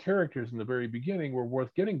any of the characters in the very beginning were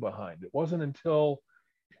worth getting behind. It wasn't until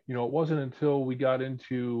we got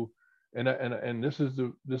into, and this is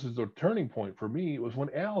the turning point for me. It was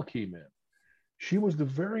when Al came in. She was the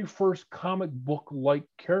very first comic book like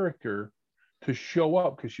character to show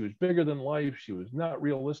up because she was bigger than life. She was not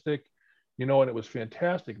realistic, and it was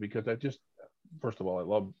fantastic because first of all,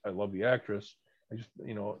 I love the actress.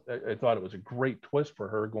 I thought it was a great twist for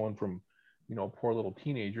her going from, poor little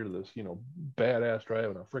teenager to this, badass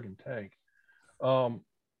driving a freaking tank. And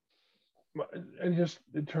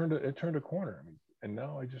it turned a corner. I mean, and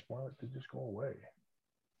now I just want it to just go away.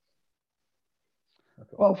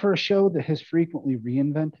 Well, for a show that has frequently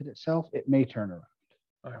reinvented itself, it may turn around.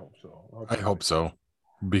 I hope so. I hope so.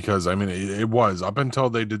 Because, I mean, it was up until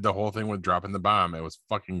they did the whole thing with dropping the bomb. It was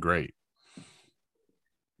fucking great.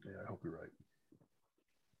 Yeah, I hope you're right.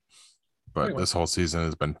 But this whole season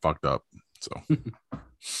has been fucked up. So,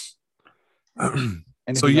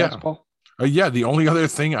 else, Paul? The only other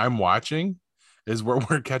thing I'm watching is where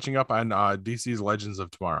we're catching up on DC's Legends of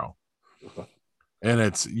Tomorrow. And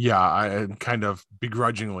I'm kind of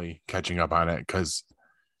begrudgingly catching up on it because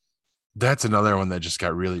that's another one that just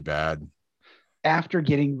got really bad. After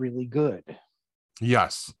getting really good.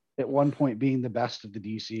 Yes. At one point being the best of the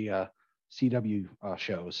DC CW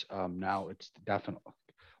shows. Now it's definitely,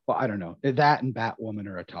 well, I don't know. That and Batwoman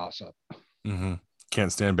are a toss-up. Mm-hmm.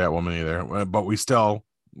 Can't stand Batwoman either. But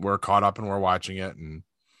we're caught up and we're watching it. And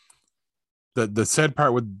the sad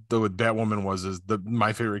part with Batwoman is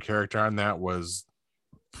my favorite character on that was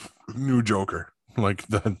new Joker, like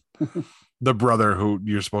the brother who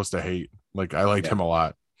you're supposed to hate. Like I liked him a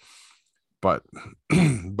lot, but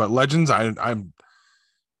Legends, I'm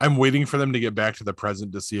waiting for them to get back to the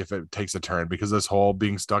present to see if it takes a turn, because this whole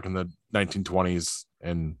being stuck in the 1920s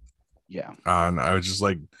and I was just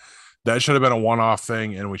like, that should have been a one-off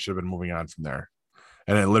thing and we should have been moving on from there.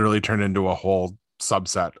 And it literally turned into a whole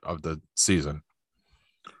subset of the season.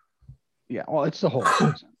 Yeah, well, it's the whole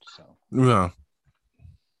season. So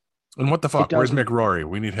And what the fuck? Where's doesn't- McRory?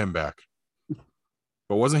 We need him back.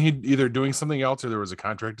 But wasn't he either doing something else or there was a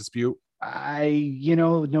contract dispute?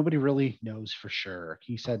 Nobody really knows for sure.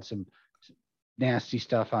 He said some nasty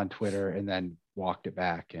stuff on Twitter and then walked it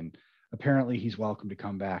back. And apparently he's welcome to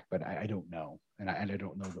come back, but I don't know. And I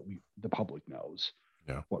don't know that the public knows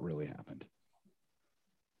what really happened.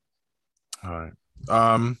 All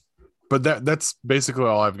right. But that's basically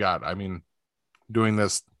all I've got. I mean, doing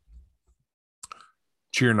this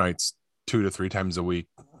cheer nights 2 to 3 times a week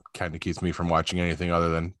kind of keeps me from watching anything other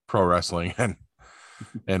than pro wrestling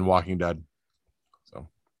and Walking Dead. So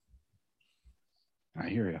I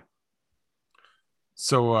hear you.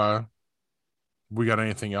 So we got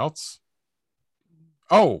anything else?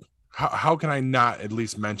 Oh, how can I not at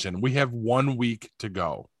least mention we have 1 week to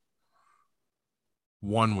go.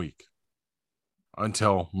 1 week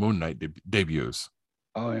until Moon Knight debuts.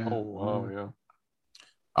 Oh yeah. Oh wow,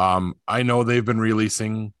 yeah. I know they've been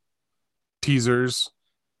releasing teasers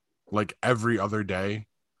like every other day,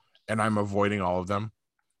 and I'm avoiding all of them.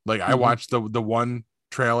 Like I watched the one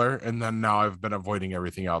trailer, and then now I've been avoiding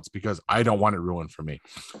everything else because I don't want it ruined for me.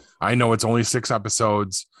 I know it's only 6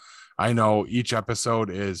 episodes. I know each episode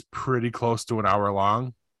is pretty close to an hour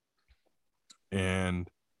long, and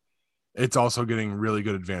it's also getting really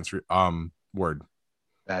good advanced word.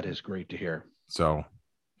 That is great to hear. So,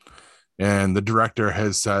 and the director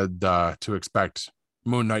has said to expect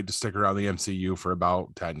Moon Knight to stick around the MCU for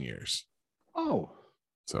about 10 years. Oh,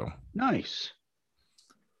 so nice.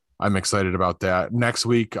 I'm excited about that. Next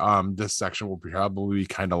week, this section will probably be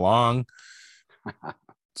kind of long.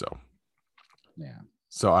 So, yeah.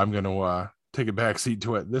 So I'm going to take a back seat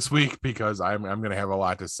to it this week because I'm going to have a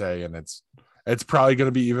lot to say, and it's probably going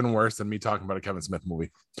to be even worse than me talking about a Kevin Smith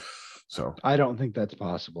movie. So I don't think that's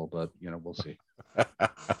possible, but we'll see.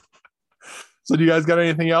 So do you guys got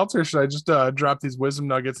anything else, or should I just drop these wisdom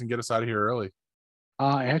nuggets and get us out of here early?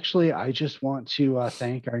 Actually, I just want to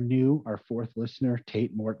thank our 4th listener,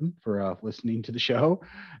 Tate Morton, for listening to the show.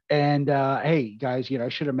 And hey, guys, I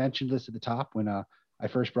should have mentioned this at the top when I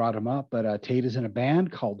first brought him up, but Tate is in a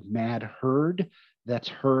band called Mad Herd. That's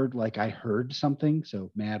heard like I heard something,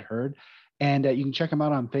 so Mad Herd. And you can check them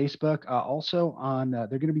out on Facebook. Also,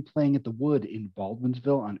 they're going to be playing at the Wood in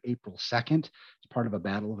Baldwinsville on April 2nd. It's part of a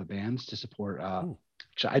Battle of the Bands to support.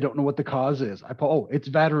 I don't know what the cause is. It's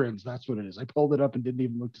veterans. That's what it is. I pulled it up and didn't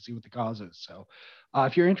even look to see what the cause is. So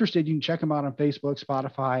if you're interested, you can check them out on Facebook,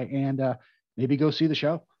 Spotify, and maybe go see the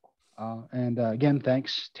show. And again,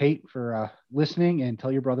 thanks, Tate, for listening, and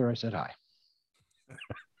tell your brother I said hi.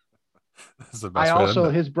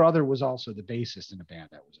 His brother was also the bassist in the band.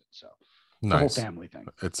 That was it. So it's a whole family thing.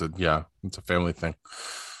 It's a family thing.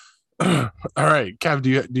 All right, Kev,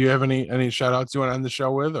 do you have any shout outs you want to end the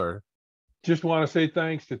show with, or? Just want to say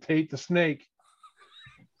thanks to Tate the Snake.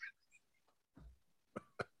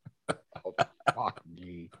 Oh, fuck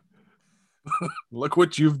me. Look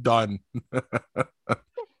what you've done. All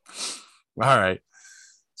right.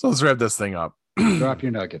 So let's wrap this thing up. Drop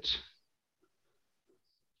your nuggets.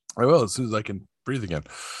 I will as soon as I can breathe again.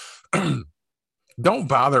 Don't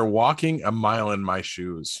bother walking a mile in my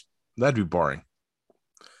shoes. That'd be boring.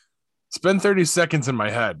 Spend 30 seconds in my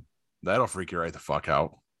head. That'll freak you right the fuck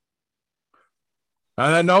out.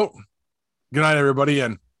 On that note, good night, everybody,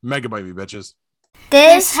 and megabyte me, bitches.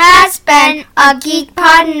 This has been a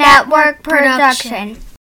GeekPod Network production.